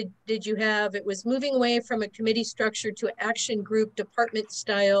did you have? It was moving away from a committee structure to action group department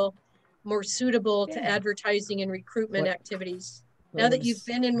style, more suitable to advertising and recruitment activities. Now that you've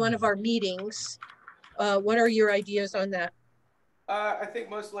been in one of our meetings, what are your ideas on that? I think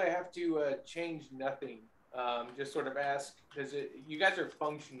mostly I have to change nothing. Just sort of ask, because you guys are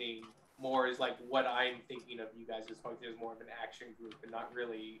functioning more as like what I'm thinking of you guys as functioning as more of an action group and not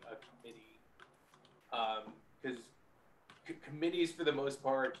really a committee. Because committees, for the most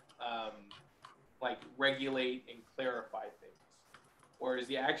part, like regulate and clarify things. Whereas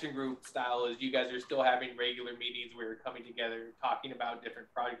the action group style is you guys are still having regular meetings where you're coming together, talking about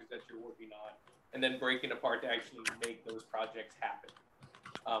different projects that you're working on, and then breaking apart to actually make those projects happen.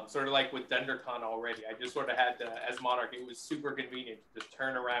 Sort of like with DunderCon already, I just sort of had to, as Monarch, it was super convenient to just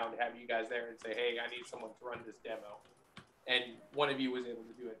turn around, have you guys there and say, hey, I need someone to run this demo. And one of you was able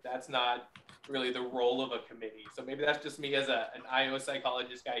to do it. That's not really the role of a committee. So maybe that's just me as an IO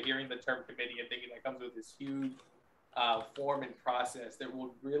psychologist guy hearing the term committee and thinking that comes with this huge form and process that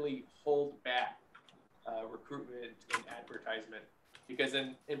will really hold back recruitment and advertisement. Because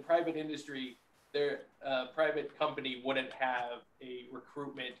in private industry, their private company wouldn't have a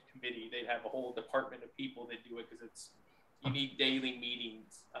recruitment committee. They'd have a whole department of people that do it because you need daily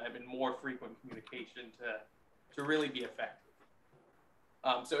meetings and more frequent communication to to really be effective.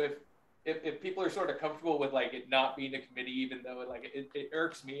 So if people are sort of comfortable with like it not being a committee, even though it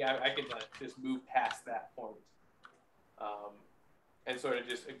irks me, I can just move past that point, and sort of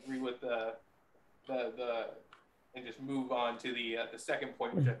just agree with the and just move on to the second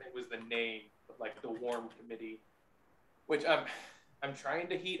point, which I think was the name of like the warm committee, which I'm trying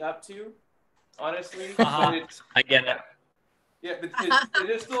to heat up to, honestly. I get it. Yeah, but it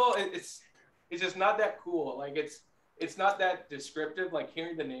is still it's just not that cool. Like it's not that descriptive. Like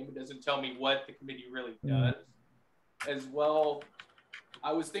hearing the name, it doesn't tell me what the committee really does. As well,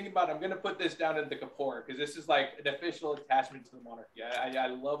 I was thinking about I'm going to put this down in the Kapor because this is like an official attachment to the monarchy. I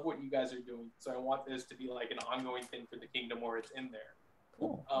love what you guys are doing, so I want this to be like an ongoing thing for the kingdom where it's in there.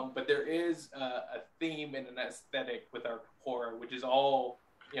 Cool. But there is a theme and an aesthetic with our Kapor, which is all,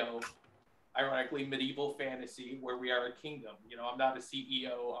 ironically medieval fantasy where we are a kingdom. I'm not a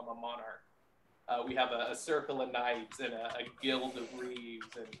CEO, I'm a monarch. We have a circle of knights and a guild of reeves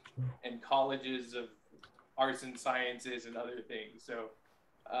and colleges of arts and sciences and other things. So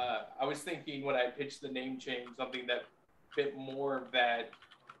I was thinking when I pitched the name change, something that fit more of that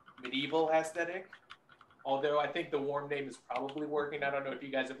medieval aesthetic. Although I think the warm name is probably working. I don't know if you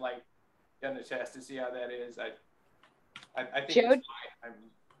guys have like gotten a chance to see how that is. I think it's fine.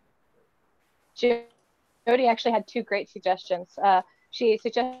 Jody actually had two great suggestions. She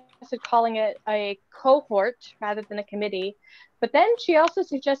suggested calling it a cohort rather than a committee, but then she also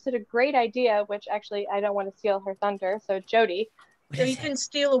suggested a great idea, which actually I don't want to steal her thunder. So Jody. So you can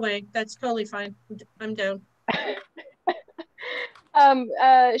steal away. That's totally fine. I'm down.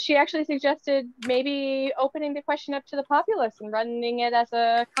 She actually suggested maybe opening the question up to the populace and running it as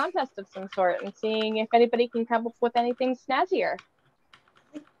a contest of some sort and seeing if anybody can come up with anything snazzier.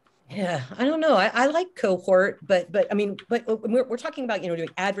 Yeah, I don't know. I like cohort, but I mean, but we're talking about, doing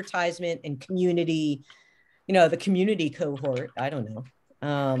advertisement and community, the community cohort. I don't know.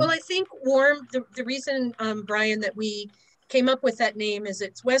 Well, I think warm, the reason, Brian, that we came up with that name is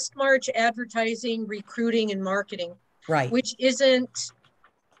it's Westmarch Advertising, Recruiting, and Marketing. Right. Which isn't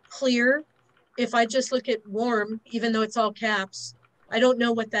clear. If I just look at warm, even though it's all caps, I don't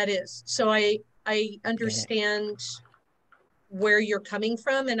know what that is. So I understand where you're coming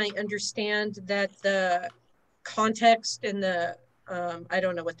from, and I understand that the context and the I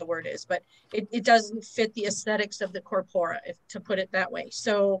don't know what the word is, but it doesn't fit the aesthetics of the corpora, to put it that way.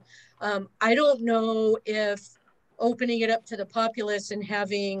 So I don't know if opening it up to the populace and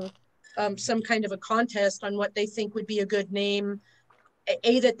having some kind of a contest on what they think would be a good name,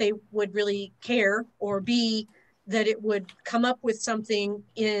 A, that they would really care, or B, that it would come up with something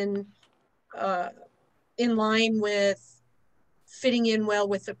in line with fitting in well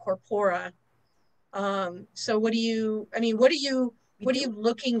with the corpora. So what are you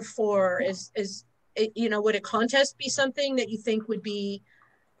looking for? Would a contest be something that you think would be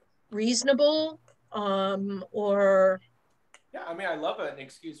reasonable? Or yeah, I mean, I love an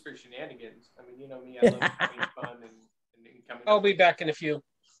excuse for shenanigans. I mean, you know me, I love having fun and coming. I'll be back in a few.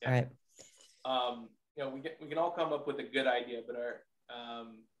 Yeah. All right. We can all come up with a good idea, but our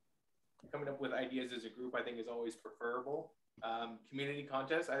coming up with ideas as a group, I think, is always preferable. Community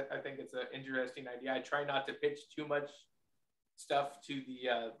contest, I think it's an interesting idea. I try not to pitch too much stuff to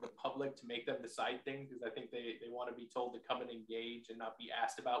the public to make them decide things, because I think they want to be told to come and engage and not be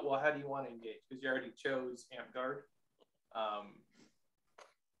asked about, well, how do you want to engage? Because you already chose Amp Guard.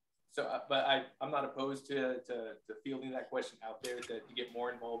 But I'm not opposed to fielding that question out there to get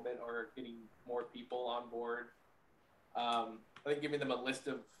more involvement or getting more people on board. I think giving them a list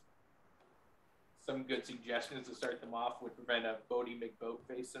of some good suggestions to start them off would prevent a Bodie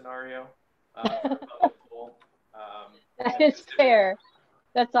McBoatface scenario. That is fair.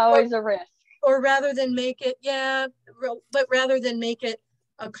 That's always a risk. Or rather than make it, rather than make it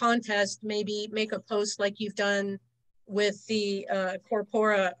a contest, maybe make a post like you've done with the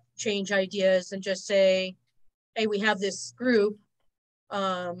corpora change ideas and just say, hey, we have this group.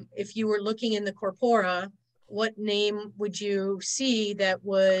 If you were looking in the corpora, what name would you see that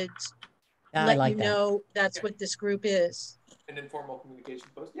would let you know that's what this group is? An informal communication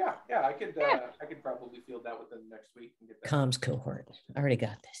post. Yeah, I could probably field that within the next week and get that. Comms cohort. I already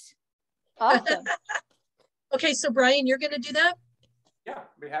got this. Awesome. Okay, so Brian, you're going to do that? Yeah,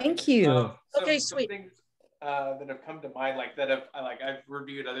 thank you. Okay, sweet. Some things that have come to mind, I've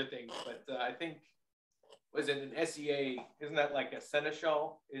reviewed other things, but I think was it an SEA? Isn't that like a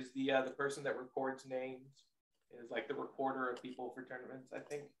seneschal? Is the person that records names? Is like the recorder of people for tournaments? I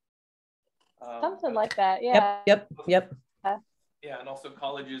think. Something like that. Yeah. Yep. Yeah, and also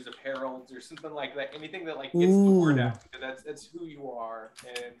colleges of heralds or something like that. Anything that like gets the word out, because that's who you are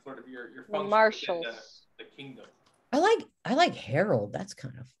and sort of your function Marshals. within the kingdom. I like Herald. That's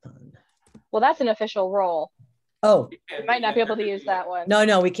kind of fun. Well, that's an official role. Oh, You might not be able to use that one.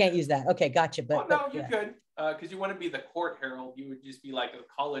 no, we can't use that. Okay, gotcha. But no, you could, because you want to be the court herald. You would just be like a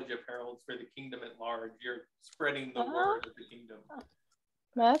college of heralds for the kingdom at large. You're spreading the word of the kingdom.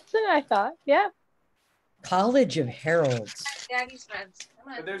 That's what I thought. Yeah. College of Heralds. Daddy's friends.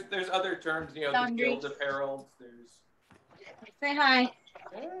 Come on. But there's other terms, you know, there's guild of heralds. There's. Say hi.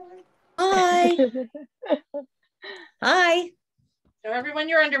 Hi. Hi. Show everyone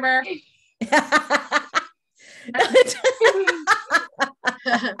your underwear.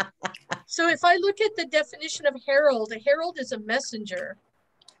 So if I look at the definition of herald, a herald is a messenger.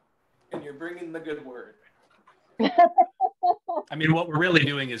 And you're bringing the good word. I mean, what we're really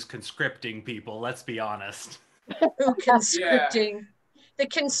doing is conscripting people. Let's be honest. Oh, conscripting. Yeah. The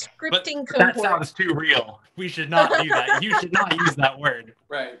conscripting cohort. That sounds too real. We should not do that. You should not use that word.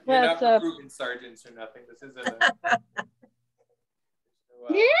 Right. You're not recruitment sergeants or nothing. This isn't a...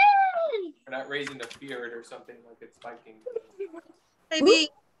 we're not raising the fear or something like it's spiking. Maybe.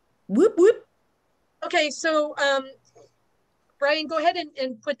 Whoop, whoop. Okay, so Brian, go ahead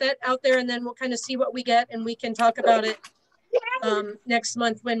and put that out there, and then we'll kind of see what we get, and we can talk about it next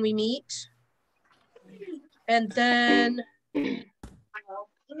month when we meet. And then,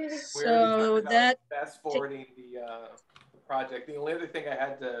 so that fast forwarding the project. The only other thing I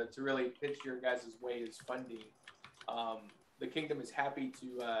had to really pitch your guys' way is funding. The kingdom is happy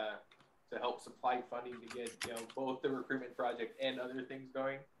to help supply funding to get both the recruitment project and other things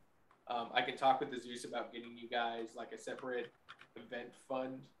going. I can talk with the Zeus about getting you guys like a separate event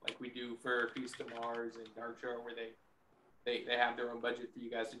fund, like we do for Feast of Mars and Dark Show, where they have their own budget for you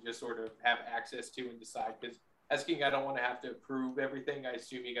guys to just sort of have access to and decide. Because as king, I don't want to have to approve everything. I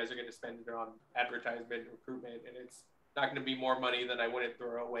assume you guys are going to spend it on advertisement, recruitment, and it's not going to be more money than I wouldn't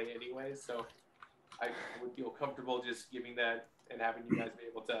throw away anyway. So I would feel comfortable just giving that and having you guys be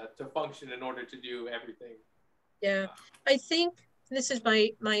able to function in order to do everything. Yeah, I think this is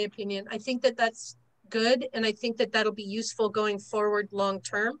my opinion. I think that that's good, and I think that that'll be useful going forward long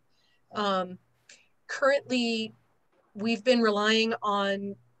term. Currently, we've been relying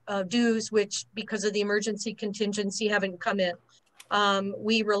on dues, which because of the emergency contingency haven't come in.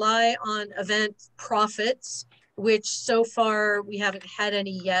 We rely on event profits, which so far we haven't had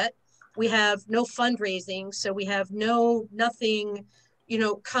any yet. We have no fundraising, so we have nothing,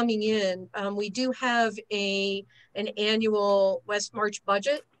 coming in. We do have an annual Westmarch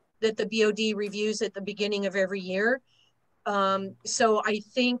budget that the BOD reviews at the beginning of every year. So I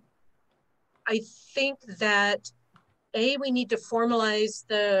think that we need to formalize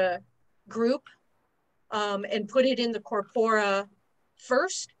the group and put it in the corpora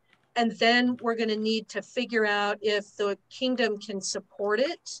first, and then we're going to need to figure out if the kingdom can support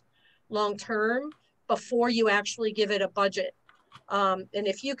it long term before you actually give it a budget. And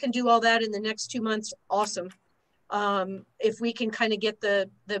if you can do all that in the next 2 months, awesome. If we can kind of get the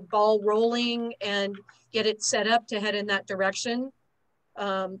ball rolling and get it set up to head in that direction.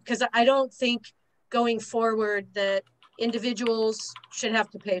 Because I don't think going forward that individuals should have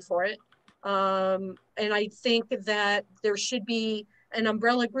to pay for it. And I think that there should be an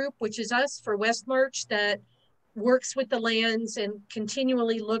umbrella group, which is us for Westmarch, that works with the lands and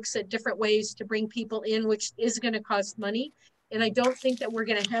continually looks at different ways to bring people in, which is going to cost money. And I don't think that we're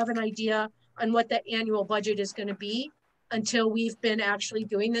going to have an idea on what that annual budget is going to be until we've been actually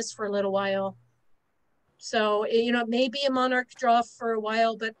doing this for a little while. So, it may be a monarch draw for a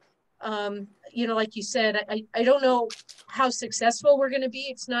while, but, like you said, I don't know how successful we're going to be.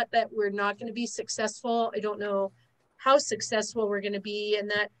 It's not that we're not going to be successful. I don't know how successful we're going to be,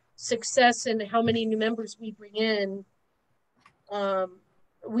 and that success and how many new members we bring in.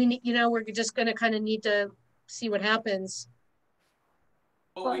 We need, we're just going to kind of need to see what happens.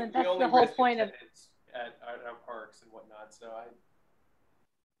 Well, that's the whole point of at our parks and whatnot. So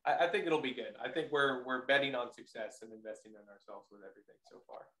I think it'll be good. I think we're betting on success and investing in ourselves with everything so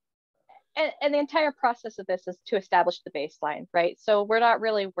far. And the entire process of this is to establish the baseline, right? So we're not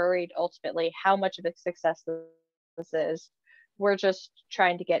really worried ultimately how much of a success this is. We're just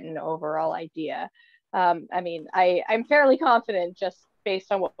trying to get an overall idea. I'm fairly confident just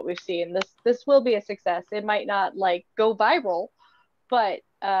based on what we've seen. This will be a success. It might not like go viral, but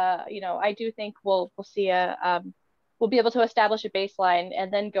I do think we'll see we'll be able to establish a baseline,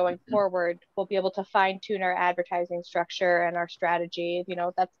 and then going forward, we'll be able to fine tune our advertising structure and our strategy.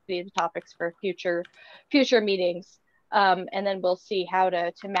 That's the topics for future meetings. And then we'll see how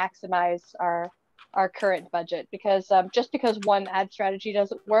to maximize our current budget, because just because one ad strategy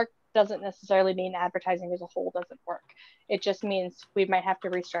doesn't work doesn't necessarily mean advertising as a whole doesn't work. It just means we might have to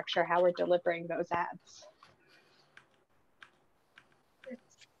restructure how we're delivering those ads.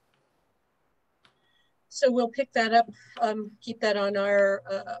 So we'll pick that up, keep that on our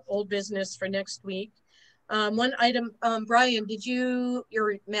old business for next week. One item, Brian,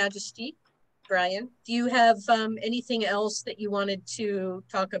 Your Majesty, Brian, do you have anything else that you wanted to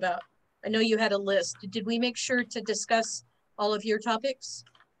talk about? I know you had a list. Did we make sure to discuss all of your topics?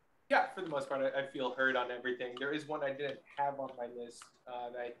 Yeah, for the most part, I feel heard on everything. There is one I didn't have on my list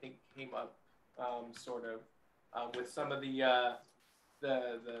that I think came up sort of with some of the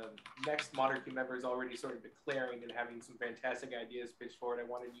next monarchy members already sort of declaring and having some fantastic ideas pitched forward. I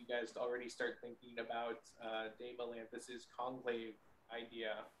wanted you guys to already start thinking about Dame Alanthus's conclave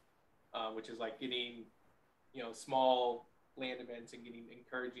idea, which is like getting, small land events and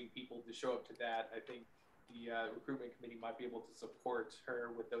encouraging people to show up to that. I think the recruitment committee might be able to support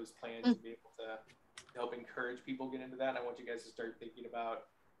her with those plans and be able to help encourage people get into that. I want you guys to start thinking about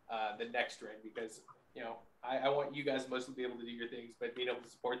the next trend, because I want you guys mostly to be able to do your things, but being able to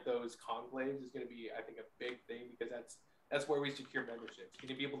support those conclaves is going to be, I think, a big thing, because that's where we secure memberships.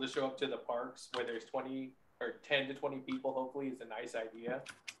 Getting people to show up to the parks where there's 20 or 10 to 20 people, hopefully, is a nice idea.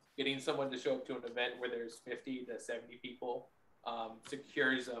 Getting someone to show up to an event where there's 50 to 70 people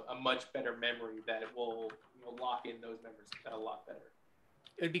secures a much better memory that will lock in those members a lot better.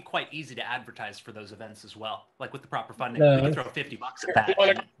 It would be quite easy to advertise for those events as well. Like with the proper funding, we could throw $50 at that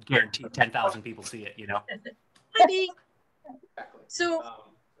and guarantee 10,000 people see it, I think so.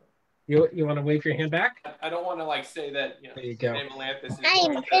 You want to wave your hand back? I don't want to say that, there you go. Dame Alanthus is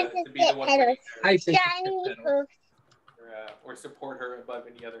going to be the one or support her above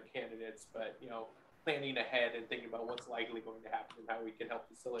any other candidates, but planning ahead and thinking about what's likely going to happen and how we can help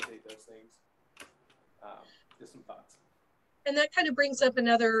facilitate those things. Just some thoughts. And that kind of brings up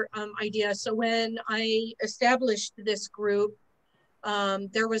another idea. So when I established this group,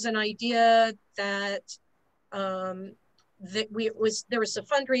 there was an idea that there was a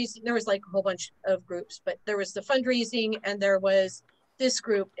fundraising. There was like a whole bunch of groups, but there was the fundraising, and there was this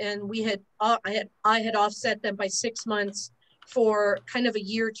group, and I had offset them by 6 months for kind of a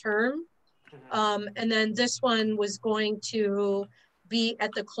year term, and then this one was going to be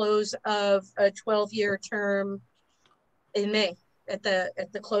at the close of a 12-year term in May, at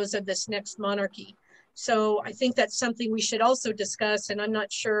the close of this next monarchy. So I think that's something we should also discuss, and I'm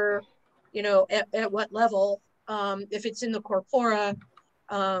not sure, at what level. If it's in the corpora,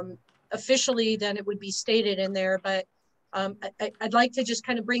 officially, then it would be stated in there, but I'd like to just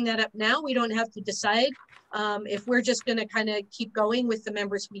kind of bring that up now. We don't have to decide if we're just going to kind of keep going with the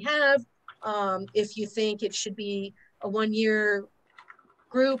members we have. If you think it should be a 1-year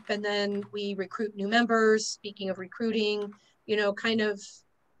group and then we recruit new members, speaking of recruiting,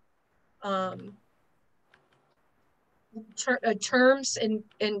 terms and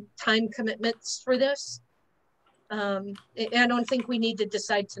time commitments for this. I don't think we need to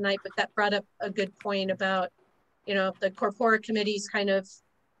decide tonight, but that brought up a good point about, the corpora committee's kind of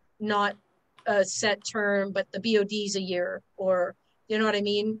not a set term, but the BOD's a year, or, you know what I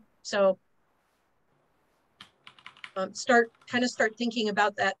mean? So start thinking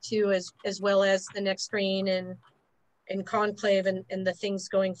about that too, as well as the next reign and conclave and the things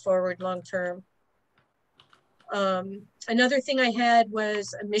going forward long term. Another thing I had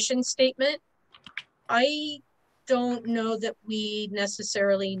was a mission statement. I don't know that we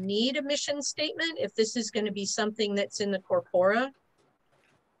necessarily need a mission statement if this is going to be something that's in the corpora.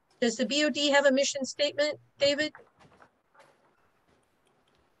 Does the BOD have a mission statement, David?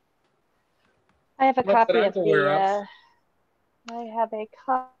 I have a copy of the I have a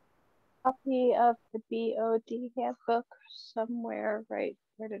copy of the BOD handbook somewhere. Right,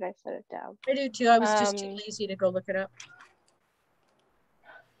 where did I set it down? I do too. I was just too lazy to go look it up.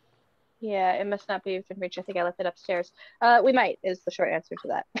 Yeah, it must not be within reach. I think I left it upstairs. We might, is the short answer to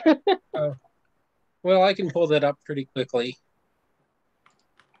that. Well, I can pull that up pretty quickly.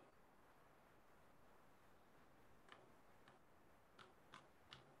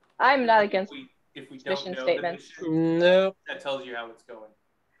 I'm not against if we don't mission know statements. the mission, No. that tells you how it's going.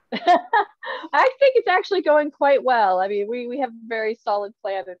 I think it's actually going quite well. I mean, we have a very solid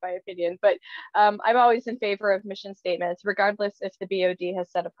plan, in my opinion, but I'm always in favor of mission statements, regardless if the BOD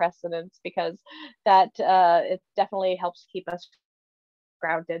has set a precedence, because that it definitely helps keep us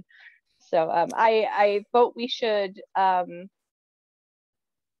grounded. So I vote we should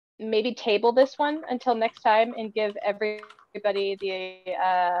maybe table this one until next time and give everybody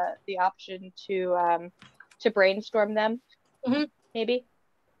the option to brainstorm them. Maybe.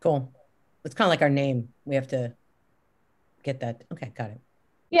 Cool. It's kind of like our name. We have to get that. Okay, got it.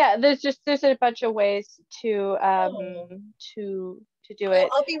 Yeah, there's a bunch of ways to do it.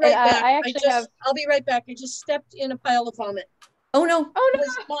 I'll be right back. I actually I'll be right back. I just stepped in a pile of vomit. Oh no! Oh no! It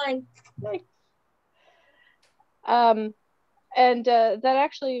was mine. And that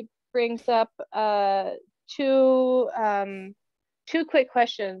actually brings up two quick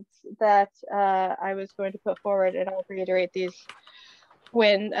questions that I was going to put forward, and I'll reiterate these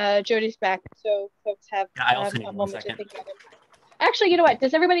when Jody's back, so folks have I also need a 1 moment second. to think about it. Actually, you know what?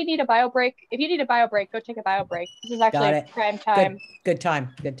 Does everybody need a bio break? If you need a bio break, go take a bio break. This is actually a prime time. Good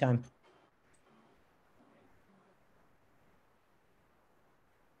time. Good time.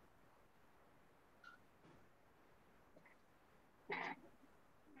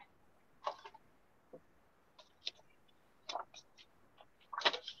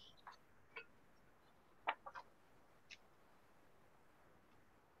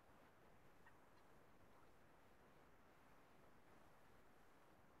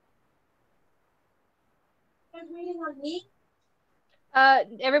 Waiting on me?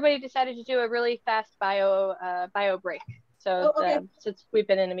 Everybody decided to do a really fast bio break. So okay. Since we've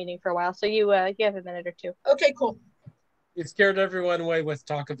been in a meeting for a while, so you have a minute or two. Okay, cool. You scared everyone away with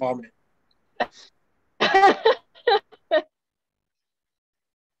talk of vomit.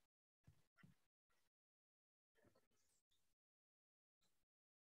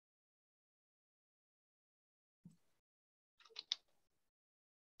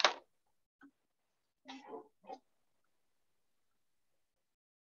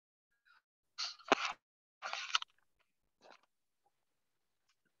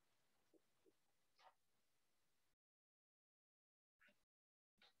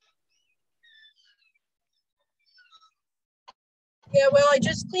 Yeah, well, I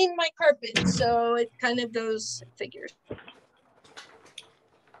just cleaned my carpet, so it kind of goes figures.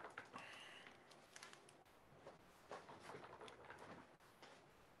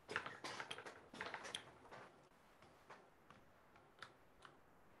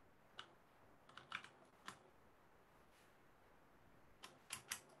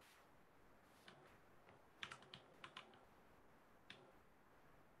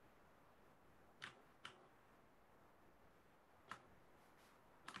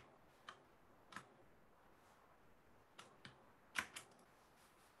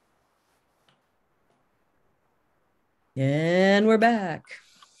 And we're back.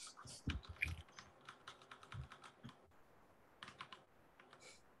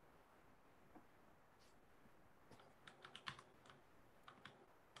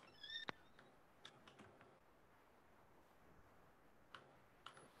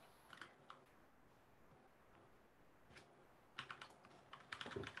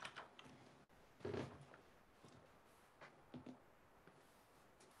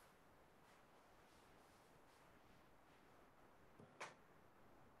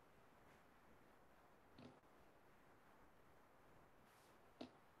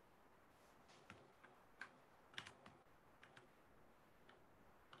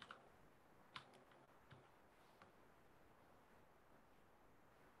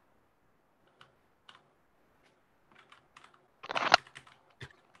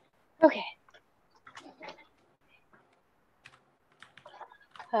 Okay.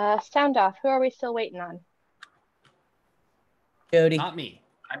 Sound off. Who are we still waiting on? Jody. Not me.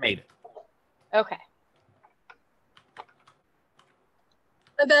 I made it. Okay.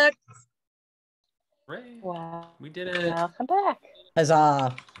 I'm back. Hooray. Wow. We did it. Welcome back.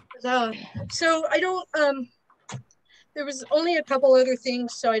 Huzzah. So I don't, there was only a couple other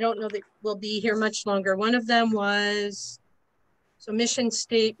things, so I don't know that we'll be here much longer. One of them was, so mission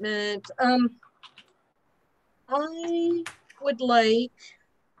statement. I would like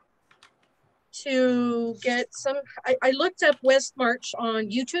to get some, I looked up Westmarch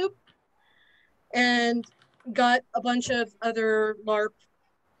on YouTube and got a bunch of other LARP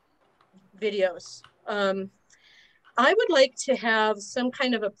videos. I would like to have some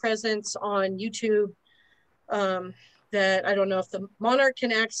kind of a presence on YouTube that I don't know if the Monarch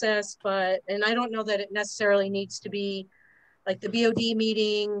can access, and I don't know that it necessarily needs to be like the BOD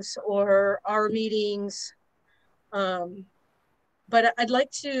meetings or our meetings. But I'd like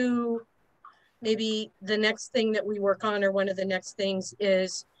to, maybe the next thing that we work on, or one of the next things,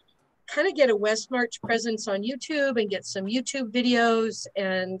 is kind of get a Westmarch presence on YouTube and get some YouTube videos.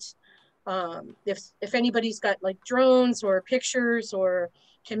 And if anybody's got like drones or pictures or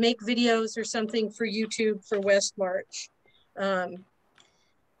can make videos or something for YouTube for Westmarch, I'd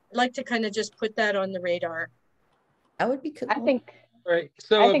like to kind of just put that on the radar. That would be cool. I think. All right.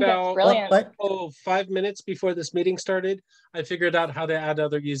 So I think that's about brilliant. 5 minutes before this meeting started, I figured out how to add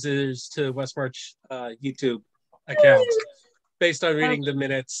other users to Westmarch YouTube accounts based on reading the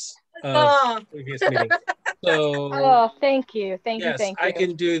minutes of previous meeting. So thank you. Yes, Thank you. I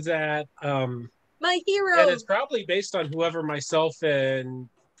can do that. My hero. And it's probably based on whoever myself and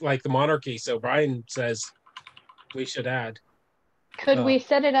like the monarchy. So Brian says, we should add. Could we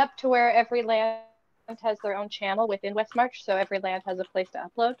set it up to where every land has their own channel within Westmarch, so every land has a place to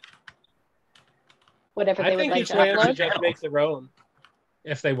upload whatever they would like to land upload? should just make their own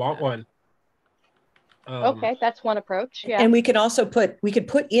if they want one. Okay, that's one approach. Yeah, and we could also put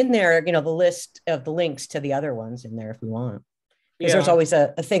in there, the list of the links to the other ones in there if we want, because there's always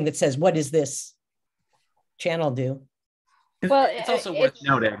a thing that says, what does this channel do? Well, it's also worth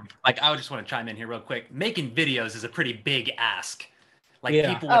noting, like, I just want to chime in here real quick. Making videos is a pretty big ask. Like,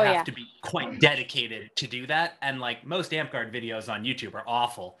 people would have to be quite dedicated to do that. And, like, most AmpGuard videos on YouTube are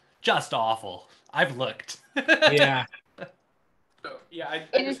awful. Just awful. I've looked. Yeah. So, yeah,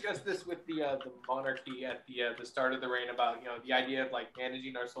 I discussed this with the monarchy at the start of the reign about, the idea of, like,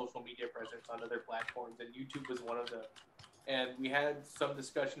 managing our social media presence on other platforms. And YouTube was one of them. And we had some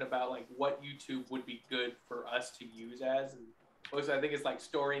discussion about, like, what YouTube would be good for us to use as. And mostly, I think it's, like,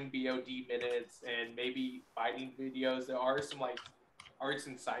 storing BOD minutes and maybe fighting videos. There are some, like, arts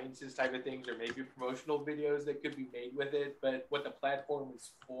and sciences type of things, or maybe promotional videos that could be made with it. But what the platform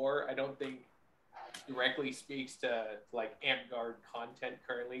is for, I don't think directly speaks to like AmpGuard content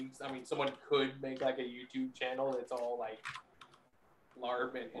currently. I mean, someone could make like a YouTube channel that's all like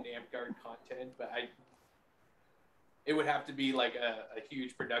LARP and AmpGuard content, but it would have to be like a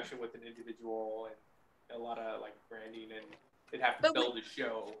huge production with an individual and a lot of like branding, and it'd have to build a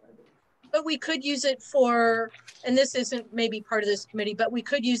show. But we could use it for, and this isn't maybe part of this committee, but we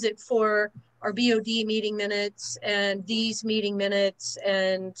could use it for our BOD meeting minutes and these meeting minutes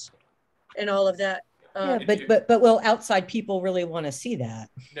and all of that. Yeah, but will outside people really want to see that?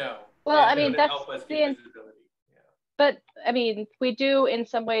 No. Well, I mean, that's the but I mean, we do in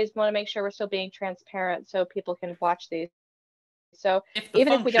some ways want to make sure we're still being transparent so people can watch these. So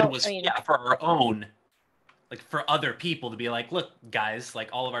even if we don't, for our own, like for other people to be like, look, guys, like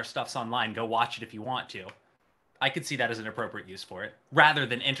all of our stuff's online. Go watch it if you want to. I could see that as an appropriate use for it, rather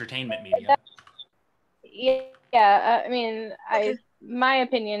than entertainment media. Yeah. I mean, my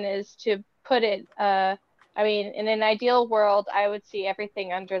opinion is to put it. I mean, in an ideal world, I would see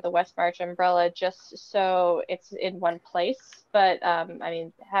everything under the Westmarch umbrella just so it's in one place. But I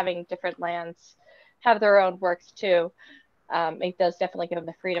mean, having different lands have their own works too. It does definitely give them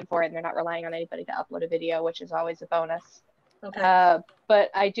the freedom for it, and they're not relying on anybody to upload a video, which is always a bonus. Okay.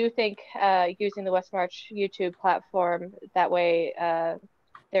 But I do think using the Westmarch YouTube platform, that way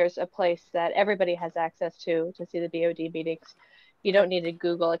there's a place that everybody has access to see the BOD meetings. You don't need a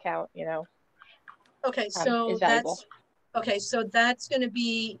Google account, Okay, so that's going to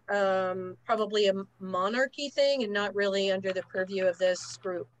be probably a monarchy thing and not really under the purview of this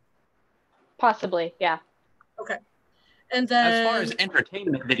group. Possibly, yeah. Okay. And then as far as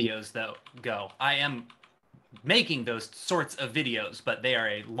entertainment videos go, I am making those sorts of videos, but they are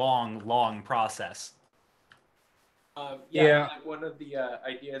a long process. Like one of the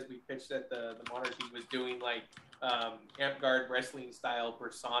ideas we pitched at the monarchy was doing like AmpGuard wrestling style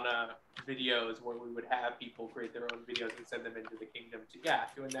persona videos where we would have people create their own videos and send them into the kingdom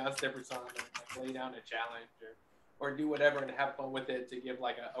to announce their persona, like lay down a challenge or do whatever and have fun with it, to give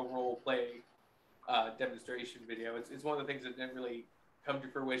like a role play demonstration video. It's one of the things that didn't really come to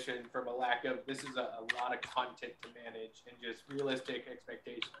fruition from a lack of, this is a lot of content to manage, and just realistic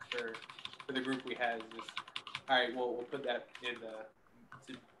expectations for the group we had. Just, all right, we'll put that in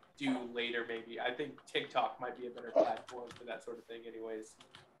to do later maybe. I think TikTok might be a better platform for that sort of thing anyways.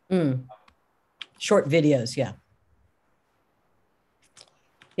 Short videos, yeah.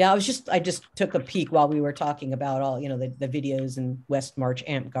 Yeah, I just took a peek while we were talking about all, the videos and Westmarch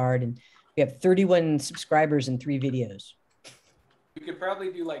AmpGuard, and we have 31 subscribers and 3 videos. We could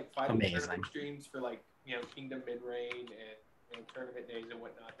probably do like fighting tournament streams for like, Kingdom mid-reign and tournament days and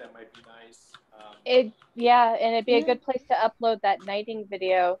whatnot. That might be nice. And it'd be a good place to upload that knighting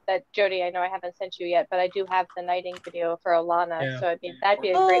video that Jody, I know I haven't sent you yet, but I do have the knighting video for Alana. Yeah. So I mean, that'd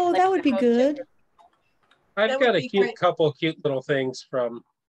be a great place that would be good. I've got a couple cute little things from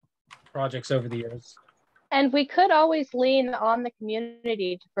projects over the years. And we could always lean on the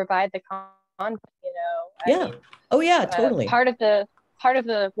community to provide the content, I mean, totally. Part of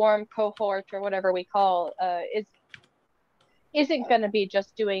the warm cohort or whatever we call isn't going to be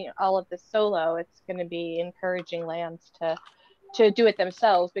just doing all of this solo. It's going to be encouraging lands to do it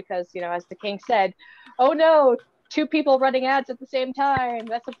themselves, because as the king said, oh no, 2 people running ads at the same time,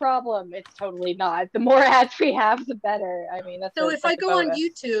 that's a problem. It's totally not. The more ads we have, the better. I mean, that's if I go on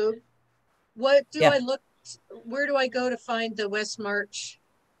YouTube, what do I look? Where do I go to find the Westmarch?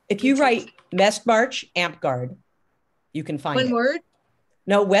 If you write Westmarch AmpGuard, you can find it. One word?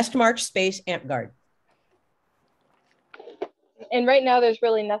 No, Westmarch space AmpGuard. And right now there's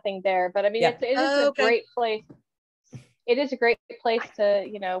really nothing there, but I mean, it is a great place it is a great place to,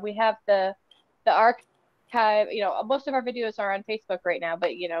 you know, we have the archive, you know, most of our videos are on Facebook right now,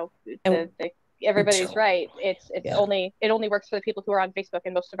 but you know, everybody's right. It's only, it only works for the people who are on Facebook,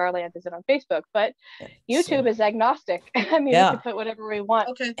 and most of our land isn't on Facebook, but YouTube is agnostic. I mean, we can put whatever we want.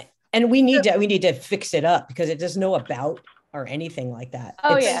 Okay. And we need to fix it up because it does no about or anything like that.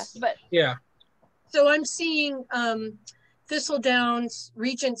 Oh but so I'm seeing Thistledown's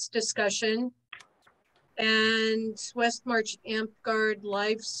Regents discussion and Westmarch Ampguard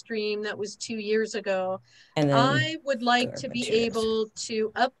live stream that was 2 years ago. And then I would like to be able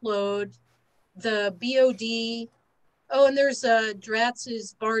to upload the BOD. Oh, and there's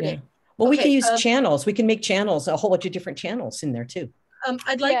Dratz's Bardic. Well, we can use channels. We can make channels, a whole bunch of different channels in there too.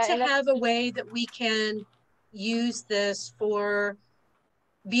 I'd like to have a way that we can use this for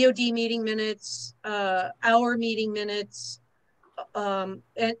BOD meeting minutes, our meeting minutes, and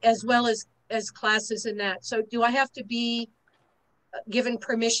as well as classes in that. So do I have to be given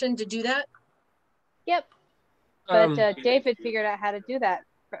permission to do that? Yep. But David figured out how to do that.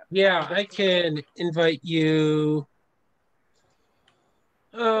 Yeah, I can invite you.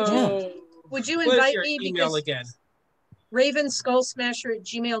 Would you invite me? Email again.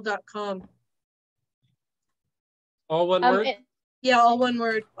 ravenskullsmasher@gmail.com. All one word? Yeah, all one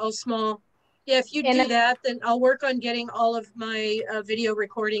word, all small. Yeah, if you do that, then I'll work on getting all of my video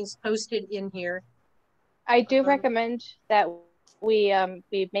recordings posted in here. I do recommend that we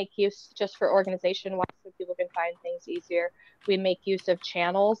make use, just for organization wise, so people can find things easier, we make use of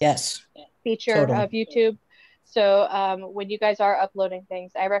channels. Yes. Feature of YouTube. So when you guys are uploading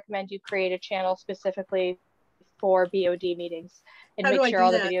things, I recommend you create a channel specifically for BOD meetings and make sure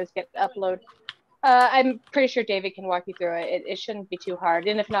all the videos get uploaded. I'm pretty sure David can walk you through it. It shouldn't be too hard.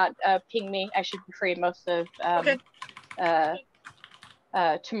 And if not, ping me. I should be free most of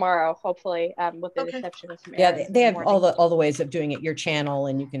tomorrow, hopefully, with the exception of some errands. They have all the ways of doing it. Your channel,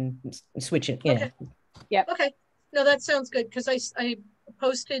 and you can switch it. You know. Yeah. Okay. No, that sounds good, because I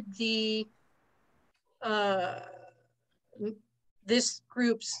posted the this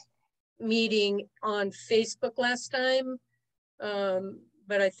group's meeting on Facebook last time,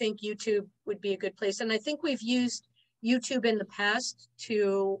 but I think YouTube would be a good place. And I think we've used YouTube in the past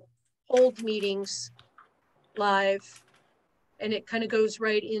to hold meetings live, and it kind of goes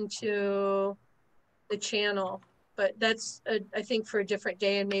right into the channel. But that's I think for a different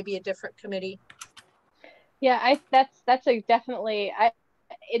day and maybe a different committee. Yeah, that's a definitely,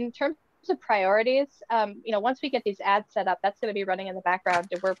 in terms of priorities, you know, once we get these ads set up, that's going to be running in the background,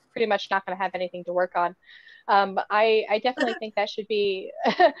 and we're pretty much not going to have anything to work on. I definitely think that should be,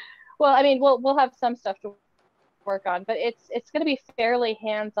 well, I mean, we'll have some stuff to work on, but it's going to be fairly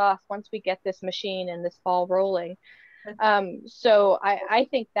hands off once we get this machine and this ball rolling. So I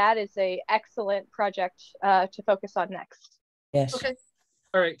think that is a excellent project to focus on next. Yes. Okay.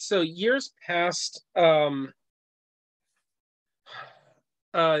 All right. So years past,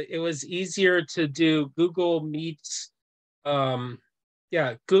 it was easier to do Google Meets, Google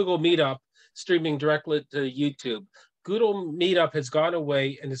Meetup streaming directly to YouTube. Google Meetup has gone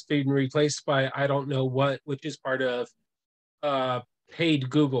away and it's been replaced by I don't know what, which is part of paid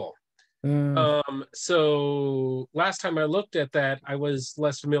Google. So last time I looked at that, I was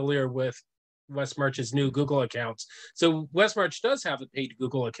less familiar with Westmarch's new Google accounts. So Westmarch does have a paid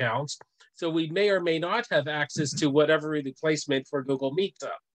Google account. So we may or may not have access to whatever replacement for Google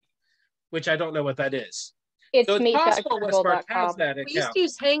Meetup, which I don't know what that is. It's so it's possible Westmarch has that account. We used to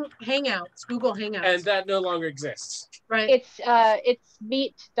use Hangouts, Google Hangouts. And that no longer exists. Right. It's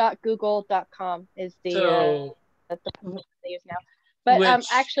meet.google.com is the they use now. But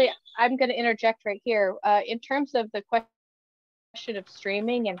actually, I'm going to interject right here. In terms of the question of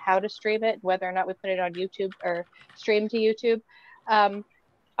streaming and how to stream it, whether or not we put it on YouTube or stream to YouTube,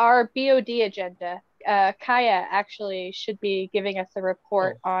 our BOD agenda, Kaya actually should be giving us a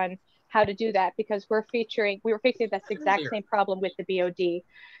report on how to do that, because we were facing this exact same problem with the BOD.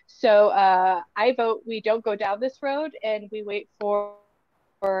 So I vote we don't go down this road and we wait for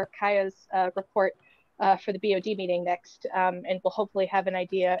Kaya's report for the BOD meeting next, and we'll hopefully have an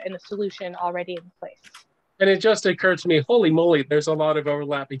idea and a solution already in place. And it just occurred to me, holy moly, there's a lot of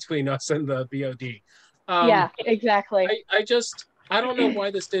overlap between us and the BOD. Yeah, exactly. I don't know why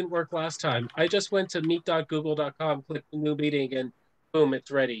this didn't work last time. I just went to meet.google.com, clicked the new meeting, and boom,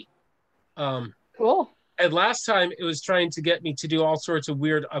 it's ready. Cool. And last time it was trying to get me to do all sorts of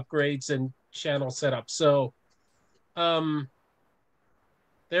weird upgrades and channel setup. So there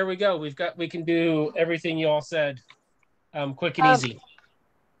we go. We can do everything you all said, quick and easy.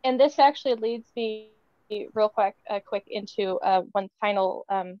 And this actually leads me real quick into one final,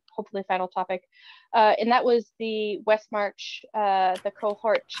 hopefully final topic, and that was the Westmarch, the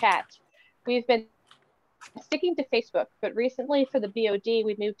cohort chat. We've been sticking to Facebook, but recently for the BOD,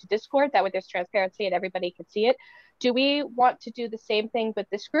 we moved to Discord. That way there's transparency and everybody can see it. Do we want to do the same thing with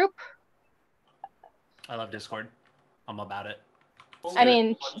this group? I love Discord. I'm about it. I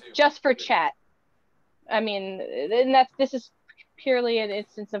mean, just for chat. I mean, and this is purely an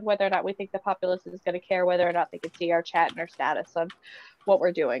instance of whether or not we think the populace is going to care whether or not they can see our chat and our status of what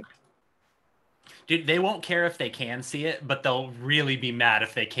we're doing. Dude, they won't care if they can see it, but they'll really be mad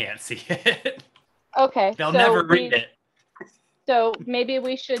if they can't see it. Okay. They'll never read it. So maybe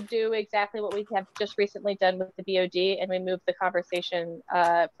we should do exactly what we have just recently done with the BOD, and we move the conversation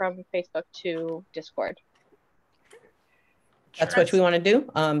from Facebook to Discord. That's what we want to do.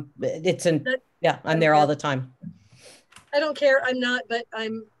 I'm there all the time. I don't care. I'm not, but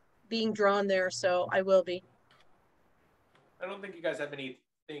I'm being drawn there, so I will be. I don't think you guys have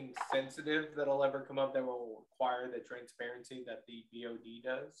anything sensitive that'll ever come up that will require the transparency that the BOD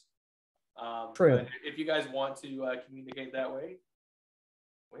does. True. But if you guys want to communicate that way,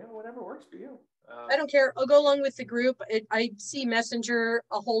 well, whatever works for you. I don't care. I'll go along with the group. I see Messenger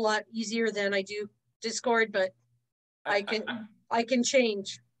a whole lot easier than I do Discord, but I can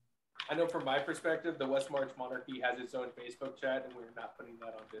change. I know from my perspective, the Westmarch Monarchy has its own Facebook chat, and we're not putting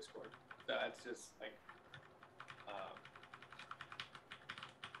that on Discord. So that's just like.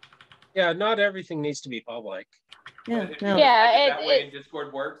 Yeah, not everything needs to be public. Yeah, no. Yeah, that way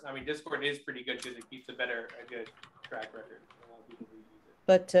Discord works. I mean, Discord is pretty good because it keeps a good track record. A lot of people use it.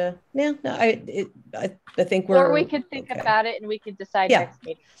 But I think we're. Or we could think about it and we could decide next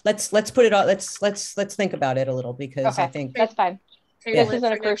meeting. Let's put it on. Let's think about it a little because I think that's fine. This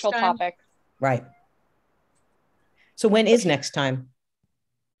isn't a crucial topic. Right. So when is next time?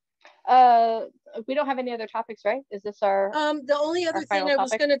 We don't have any other topics, right? Is this our the only other thing I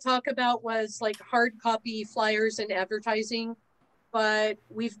was going to talk about was like hard copy flyers and advertising, but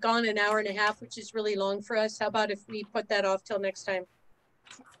we've gone an hour and a half, which is really long for us. How about if we put that off till next time?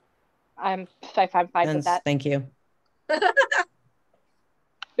 I'm fine with that. Thank you.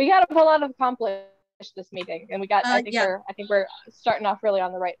 We got a whole lot accomplished this meeting, and we got. I think we're starting off really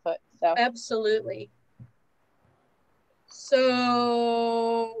on the right foot. So absolutely.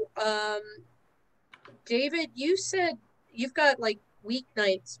 So, David, you said you've got like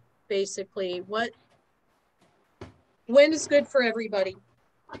weeknights, basically. When is good for everybody?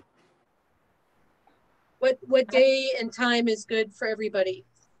 What day and time is good for everybody?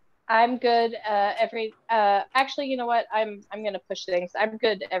 I'm good actually, you know what? I'm going to push things. I'm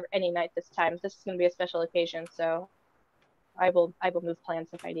good any night this time. This is going to be a special occasion, so I will move plans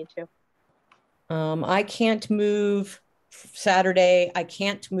if I need to. I can't move Saturday. I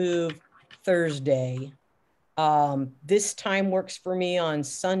can't move Thursday. This time works for me on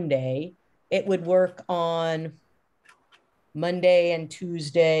Sunday. It would work on Monday and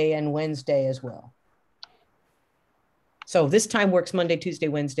Tuesday and Wednesday as well. So this time works Monday, Tuesday,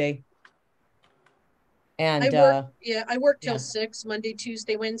 Wednesday. And I work till 6 Monday,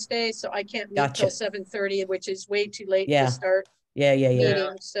 Tuesday, Wednesday, so I can't meet till 7:30, which is way too late to start.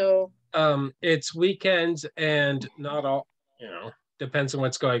 Meeting, so it's weekends and not all, depends on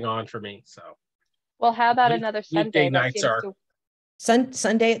what's going on for me. So well, how about another Sunday? Nights are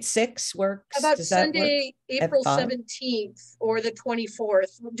Sunday at 6 works. How about Sunday, April 17th or the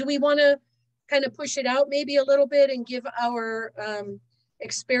 24th? Do we want to kind of push it out maybe a little bit and give our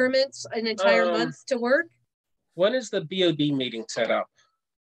experiments an entire month to work? When is the BOD meeting set up?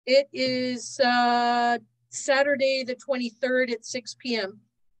 It is Saturday the 23rd at 6 p.m.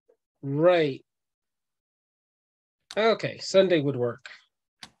 Right. Okay, Sunday would work.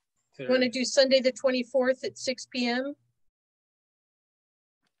 You want to do Sunday the 24th at 6 p.m.?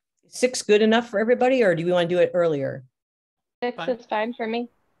 6 good enough for everybody, or do we want to do it earlier? 6 is fine for me.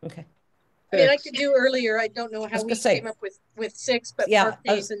 Okay. I mean, I could do earlier. I don't know how we came up with 6, but work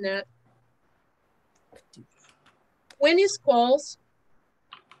days and that. When is Qualls?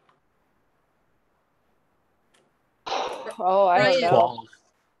 Oh, I don't know.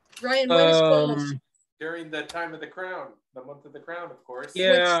 Ryan, when is Qualls? During the time of the crown, the month of the crown, of course.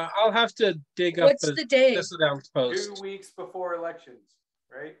 Yeah, I'll have to dig up the day? Post. 2 weeks before elections,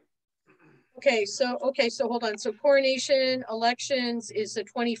 right? Okay, so hold on. So coronation elections is the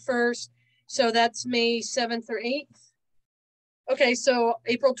 21st. So that's May 7th or 8th. Okay, so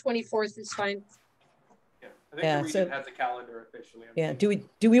April 24th is fine. Yeah, I think the region has a calendar officially.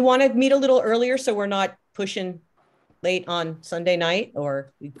 Do we want to meet a little earlier so we're not pushing late on Sunday night,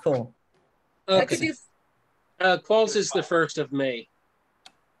 or cool? Okay. I could do. Qualls is the 1st of May.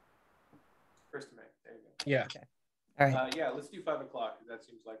 1st of May. There you go. Yeah. Okay. All right. Yeah, let's do 5 o'clock. That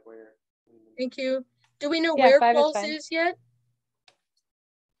seems like where. Thank you. Do we know Yeah, where 5 is Paul's fine. is yet?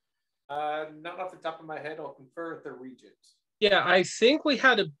 Not off the top of my head. I'll confer with the regent. Yeah, I think we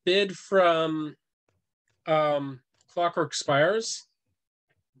had a bid from Clockwork Spires.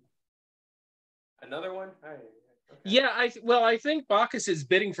 Another one? Okay. Yeah, I think Bacchus is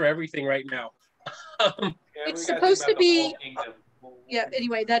bidding for everything right now. Yeah, It's we gotta think supposed to about the be. whole kingdom. Yeah,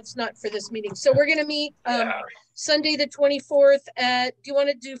 anyway, that's not for this meeting. So we're gonna meet Yeah. Sunday the 24th at, do you want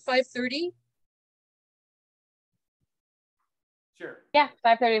to do 5:30? Sure. Yeah,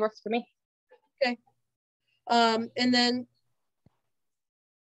 5:30 works for me. And then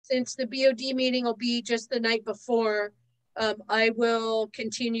since the BOD meeting will be just the night before, I will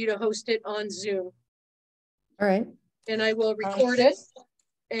continue to host it on Zoom. All right. And I will record it.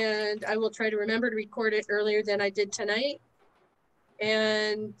 And I will try to remember to record it earlier than I did tonight.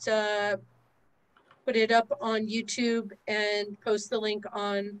 And put it up on YouTube and post the link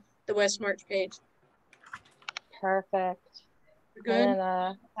on the Westmarch page. Perfect. We're good?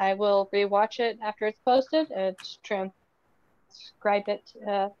 And I will rewatch it after it's posted and transcribe it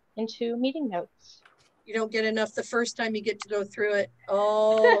into meeting notes. You don't get enough the first time, you get to go through it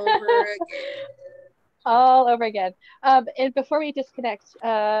all over again. All over again. And before we disconnect,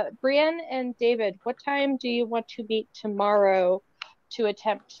 Brienne and David, what time do you want to meet tomorrow to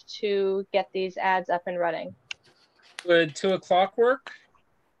attempt to get these ads up and running? Would 2 o'clock work?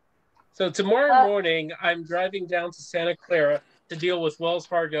 So tomorrow morning, I'm driving down to Santa Clara to deal with Wells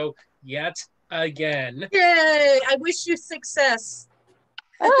Fargo yet again. Yay! I wish you success.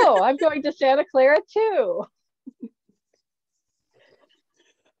 Oh, I'm going to Santa Clara too.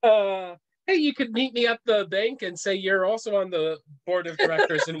 Hey, you could meet me at the bank and say you're also on the board of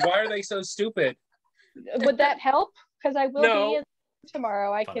directors, and why are they so stupid? Would that help? Because I will be in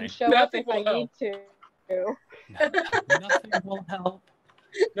tomorrow. I can show up if I need to. Nothing will help.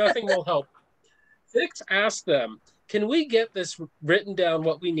 Nothing will help. Fix asked them, can we get this written down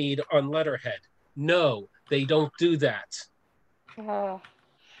what we need on letterhead? No, they don't do that.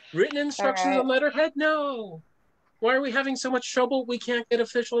 Written instructions on letterhead? No. Why are we having so much trouble? We can't get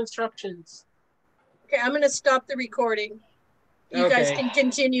official instructions. Okay, I'm going to stop the recording. You guys can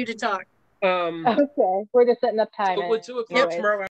continue to talk. Okay, we're just setting up time. So would 2 o'clock tomorrow